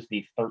probably is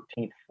the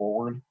 13th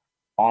forward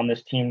on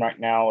this team right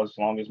now, as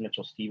long as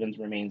Mitchell Stevens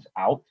remains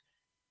out.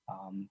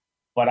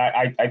 But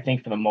I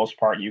think for the most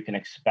part, you can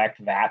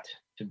expect that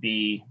to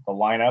be the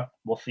lineup.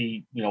 We'll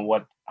see,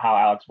 how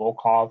Alex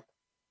Volkov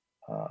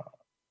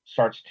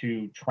starts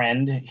to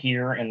trend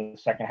here in the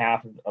second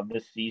half of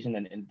this season,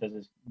 and does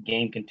his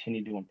game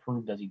continue to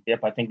improve? Does he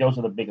dip? I think those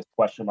are the biggest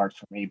question marks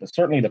for me. But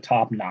certainly the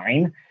top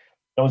 9,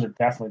 those are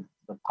definitely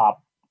the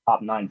top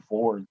 9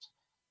 forwards.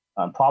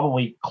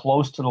 Probably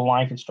close to the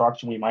line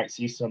construction. We might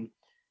see some,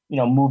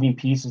 moving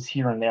pieces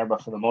here and there,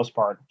 but for the most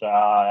part,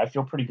 I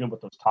feel pretty good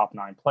with those top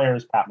 9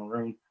 players. Pat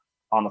Maroon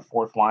on the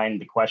fourth line.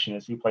 The question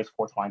is who plays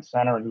fourth line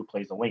center and who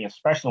plays the wing,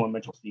 especially when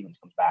Mitchell Stevens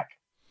comes back.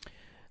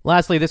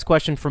 Lastly, this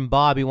question from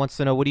Bob. He wants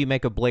to know, what do you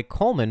make of Blake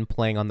Coleman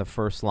playing on the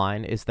first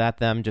line? Is that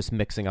them just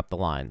mixing up the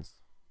lines?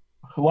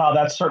 Well,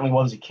 that certainly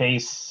was the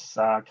case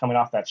coming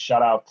off that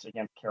shutout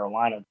against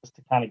Carolina, just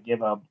to kind of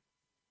give a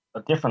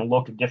different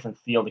look, a different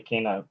feel to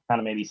kind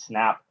of maybe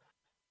snap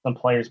some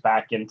players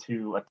back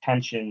into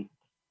attention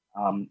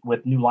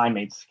with new line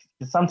mates.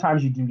 Because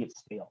sometimes you do get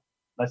stale.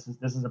 This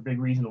is a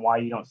big reason why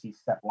you don't see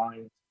set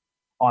lines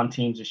on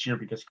teams this year,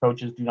 because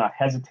coaches do not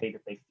hesitate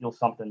if they feel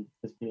something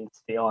is being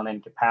stale in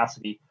any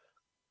capacity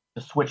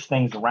to switch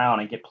things around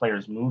and get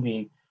players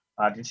moving,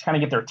 to just kind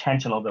of get their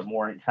attention a little bit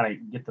more and kind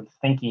of get them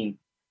thinking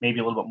maybe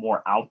a little bit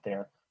more out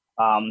there.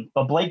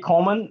 But Blake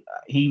Coleman,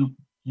 he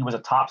was a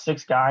top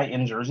 6 guy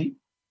in Jersey.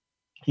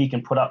 He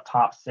can put up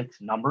top 6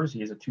 numbers.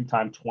 He is a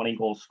 2-time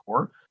 20-goal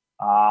scorer.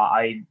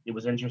 It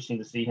was interesting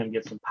to see him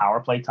get some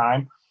power play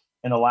time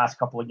in the last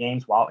couple of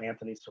games while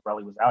Anthony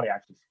Cirelli was out. He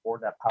actually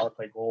scored that power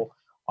play goal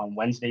on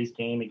Wednesday's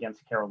game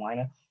against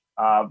Carolina.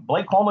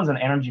 Blake Coleman's an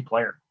energy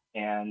player,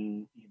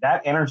 and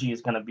that energy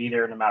is going to be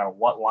there no matter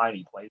what line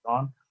he plays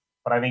on.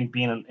 But I think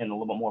being in a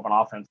little bit more of an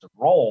offensive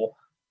role,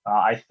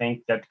 I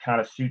think that kind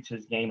of suits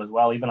his game as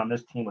well. Even on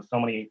this team with so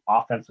many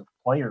offensive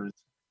players,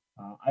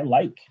 I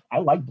like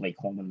Blake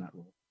Coleman in that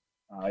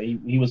role.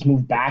 He was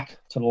moved back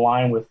to the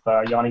line with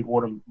Yanni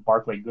Gordon,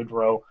 Barclay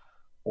Goodrow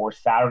for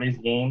Saturday's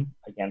game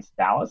against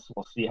Dallas.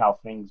 We'll see how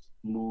things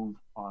move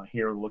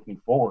here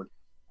looking forward.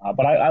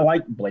 But I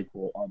like Blake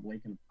in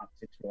the top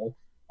 6 role.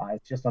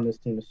 It's just on this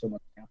team there's so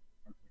much talent.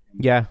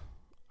 Yeah.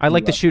 I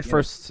like the shoot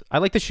first. I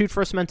like the shoot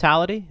first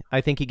mentality.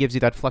 I think he gives you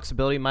that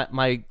flexibility.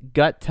 My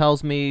gut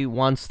tells me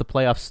once the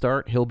playoffs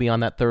start, he'll be on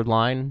that third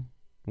line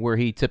where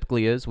he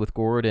typically is with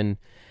Gord and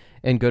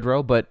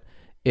Goodrow. But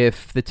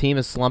if the team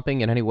is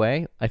slumping in any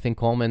way, I think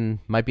Coleman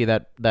might be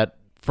that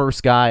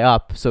first guy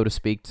up, so to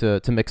speak, to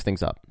mix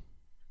things up.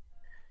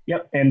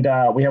 Yep, and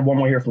we have one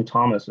more here from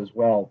Thomas as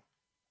well.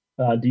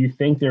 Do you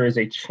think there is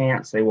a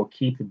chance they will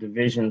keep the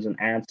divisions and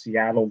add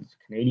Seattle's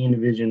Canadian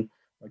division,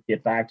 or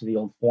get back to the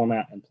old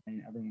format and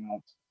playing everyone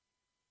else?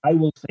 I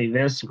will say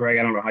this, Greg,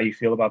 I don't know how you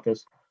feel about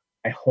this.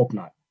 I hope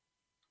not.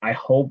 I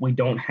hope we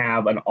don't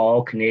have an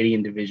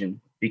all-Canadian division,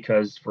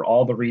 because for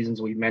all the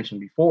reasons we've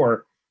mentioned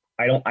before,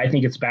 I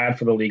think it's bad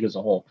for the league as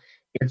a whole.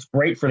 It's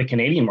great for the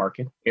Canadian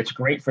market. It's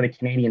great for the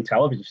Canadian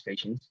television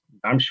stations.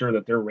 I'm sure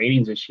that their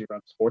ratings this year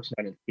on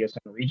Sportsnet and TSN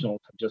Regionals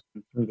have just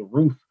been through the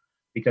roof,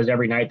 because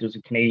every night there's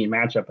a Canadian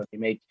matchup,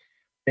 and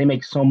they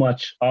make so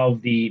much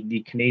of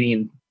the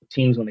Canadian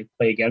teams when they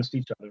play against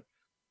each other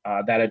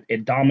that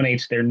it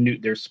dominates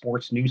their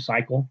sports news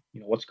cycle.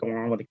 What's going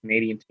on with the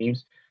Canadian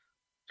teams.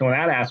 So in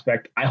that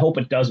aspect, I hope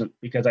it doesn't,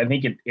 because I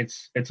think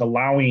it's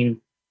allowing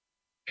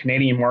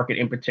Canadian market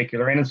in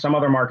particular, and in some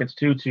other markets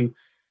too, to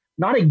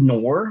not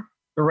ignore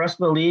the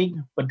rest of the league,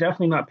 but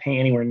definitely not pay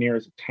anywhere near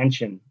as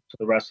attention to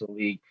the rest of the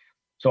league.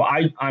 So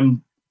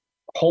I'm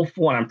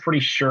hopeful, and I'm pretty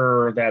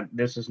sure that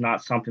this is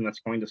not something that's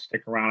going to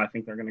stick around. I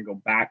think they're going to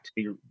go back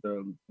to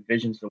the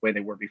divisions the way they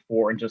were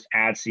before and just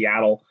add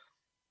Seattle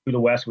to the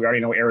West. We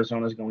already know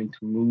Arizona is going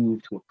to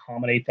move to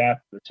accommodate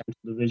that, the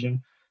Central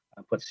Division,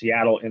 put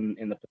Seattle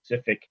in the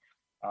Pacific.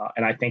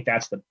 And I think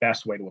that's the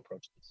best way to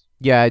approach this.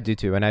 Yeah, I do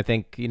too. And I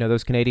think,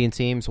 those Canadian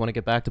teams want to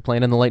get back to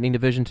playing in the Lightning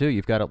division too.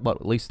 You've got,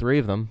 at least 3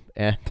 of them.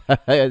 And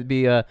it'd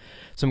be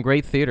some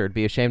great theater. It'd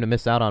be a shame to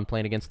miss out on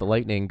playing against the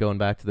Lightning going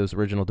back to those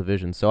original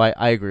divisions. So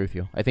I agree with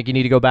you. I think you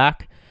need to go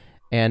back.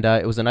 And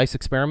it was a nice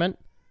experiment.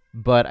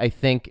 But I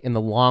think in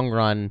the long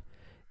run,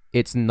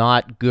 it's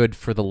not good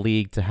for the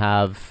league to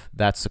have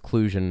that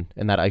seclusion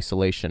and that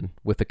isolation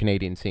with the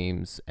Canadian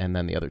teams and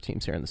then the other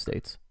teams here in the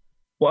States.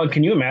 Well,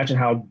 can you imagine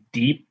how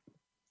deep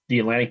the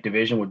Atlantic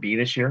Division would be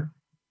this year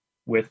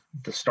with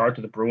the start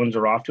that the Bruins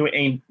are off to?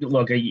 And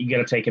look, you got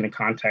to take into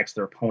context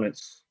their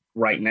opponents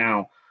right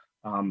now.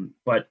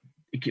 But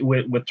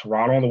with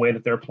Toronto and the way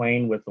that they're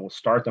playing, with the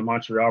start that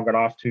Montreal got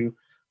off to,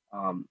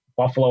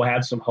 Buffalo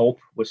had some hope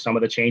with some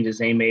of the changes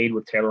they made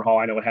with Taylor Hall.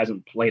 I know it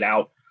hasn't played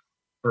out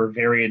for a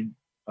very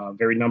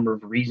number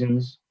of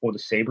reasons for the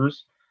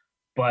Sabres,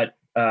 but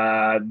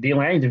the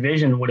Atlantic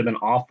Division would have been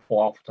awful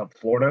off of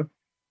Florida.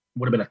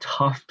 Would have been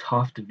a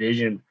tough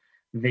division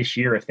this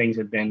year if things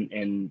had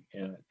been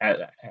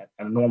at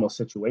a normal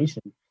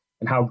situation.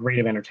 And how great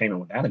of entertainment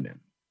would that have been?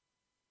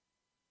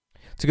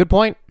 It's a good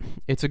point.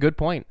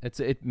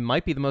 It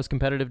might be the most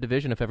competitive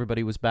division if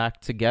everybody was back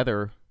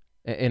together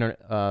in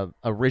an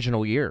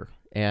original year.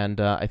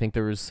 And I think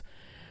there's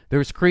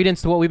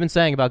credence to what we've been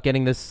saying about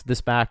getting this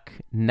back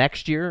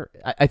next year.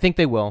 I think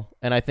they will.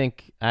 And I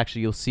think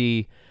actually you'll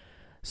see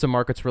some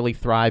markets really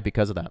thrive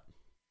because of that.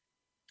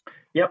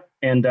 Yep.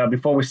 And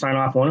before we sign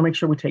off, I want to make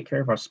sure we take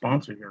care of our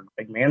sponsor here,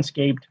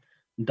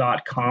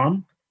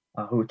 Manscaped.com,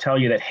 who will tell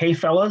you that, hey,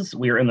 fellas,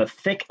 we are in the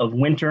thick of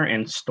winter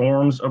and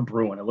storms are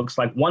brewing. It looks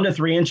like 1 to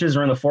 3 inches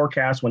are in the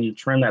forecast when you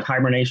trim that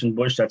hibernation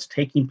bush that's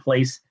taking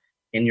place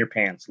in your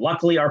pants.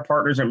 Luckily, our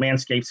partners at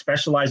Manscaped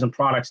specialize in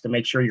products to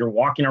make sure you're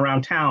walking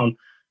around town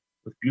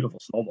with beautiful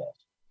snowballs.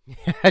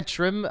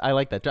 Trim, I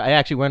like that. I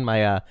actually wear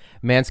my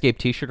Manscaped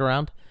t-shirt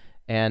around,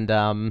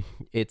 and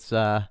it's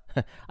I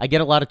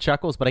get a lot of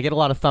chuckles, but I get a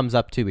lot of thumbs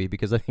up too,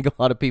 because I think a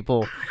lot of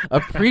people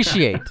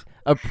appreciate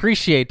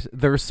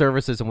their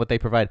services and what they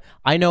provide.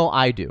 I know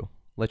I do.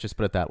 Let's just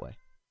put it that way.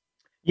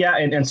 Yeah,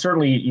 and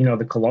certainly,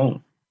 the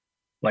cologne.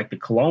 Like the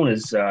cologne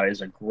is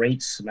a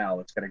great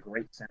smell. It's got a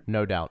great scent.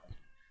 No doubt.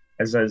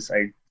 As I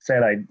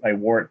said, I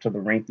wore it to the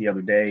rink the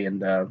other day,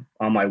 and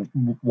on my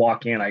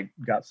walk in, I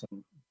got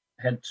some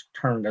heads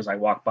turned as I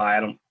walked by.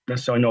 I don't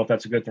necessarily know if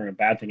that's a good thing or a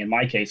bad thing in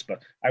my case,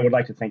 but I would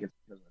like to think it's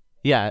good.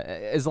 Yeah,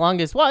 as long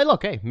as, well,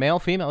 look, hey, male,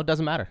 female, it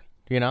doesn't matter.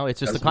 It's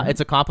just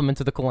it's a compliment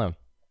to the cologne.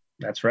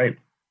 That's right.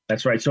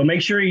 So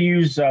make sure you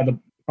use the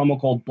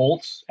promo code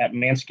BOLTS at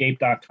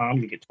manscaped.com.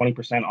 You get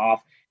 20%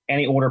 off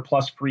any order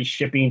plus free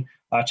shipping.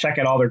 Check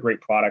out all their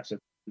great products.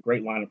 It's a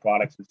great line of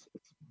products. It's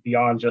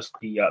beyond just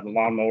the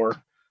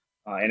lawnmower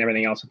and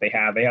everything else that they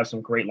have. They have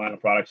some great line of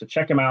products. So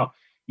check them out.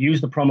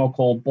 Use the promo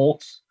code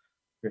BOLTS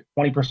for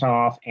 20%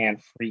 off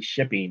and free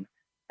shipping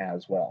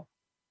as well.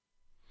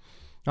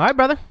 All right,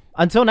 brother.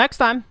 Until next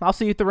time, I'll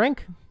see you at the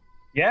rink.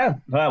 Yeah.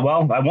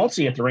 Well, I won't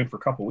see you at the rink for a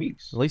couple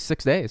weeks. At least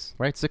 6 days,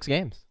 right? 6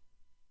 games.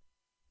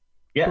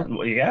 Yeah.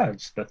 Well, yeah.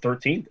 It's the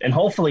 13th. And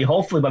hopefully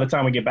by the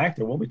time we get back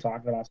there, we'll be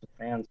talking about some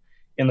fans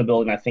in the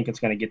building. I think it's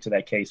going to get to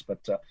that case. But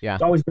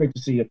It's always great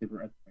to see you at the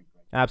rink.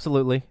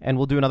 Absolutely. And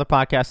we'll do another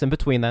podcast in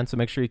between then, so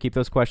make sure you keep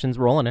those questions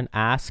rolling and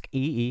Ask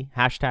EE,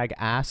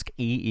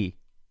 #AskEE.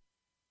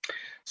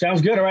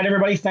 Sounds good. All right,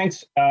 everybody.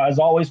 Thanks, as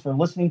always, for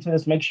listening to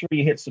this. Make sure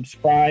you hit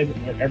subscribe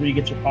wherever you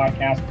get your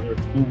podcast, whether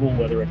it's Google,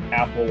 whether it's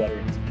Apple, whether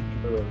it's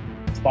Stitcher or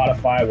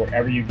Spotify,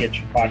 wherever you get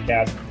your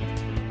podcast.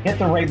 Hit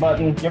the rate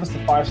button. Give us a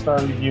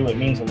 5-star review. It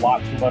means a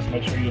lot to us.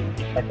 Make sure you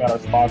check out our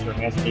sponsor at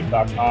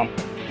Manscaped.com.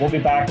 We'll be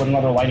back with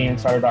another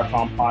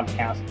LightningInsider.com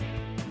podcast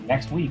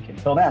next week.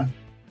 Until then.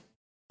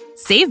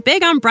 Save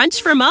big on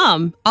brunch for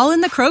mom, all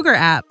in the Kroger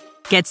app.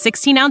 Get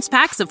 16-ounce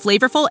packs of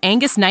flavorful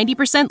Angus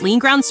 90% lean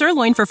ground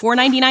sirloin for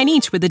 $4.99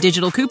 each with a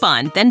digital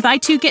coupon. Then buy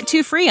 2, get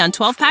 2 free on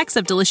 12 packs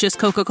of delicious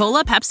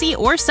Coca-Cola, Pepsi,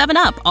 or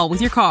 7-Up, all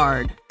with your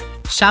card.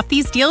 Shop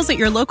these deals at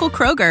your local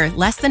Kroger,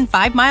 less than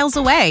 5 miles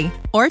away.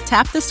 Or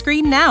tap the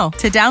screen now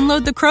to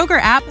download the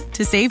Kroger app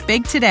to save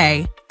big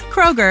today.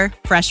 Kroger,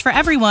 fresh for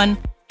everyone.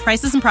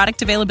 Prices and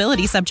product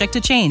availability subject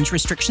to change.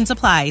 Restrictions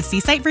apply.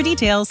 See site for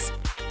details.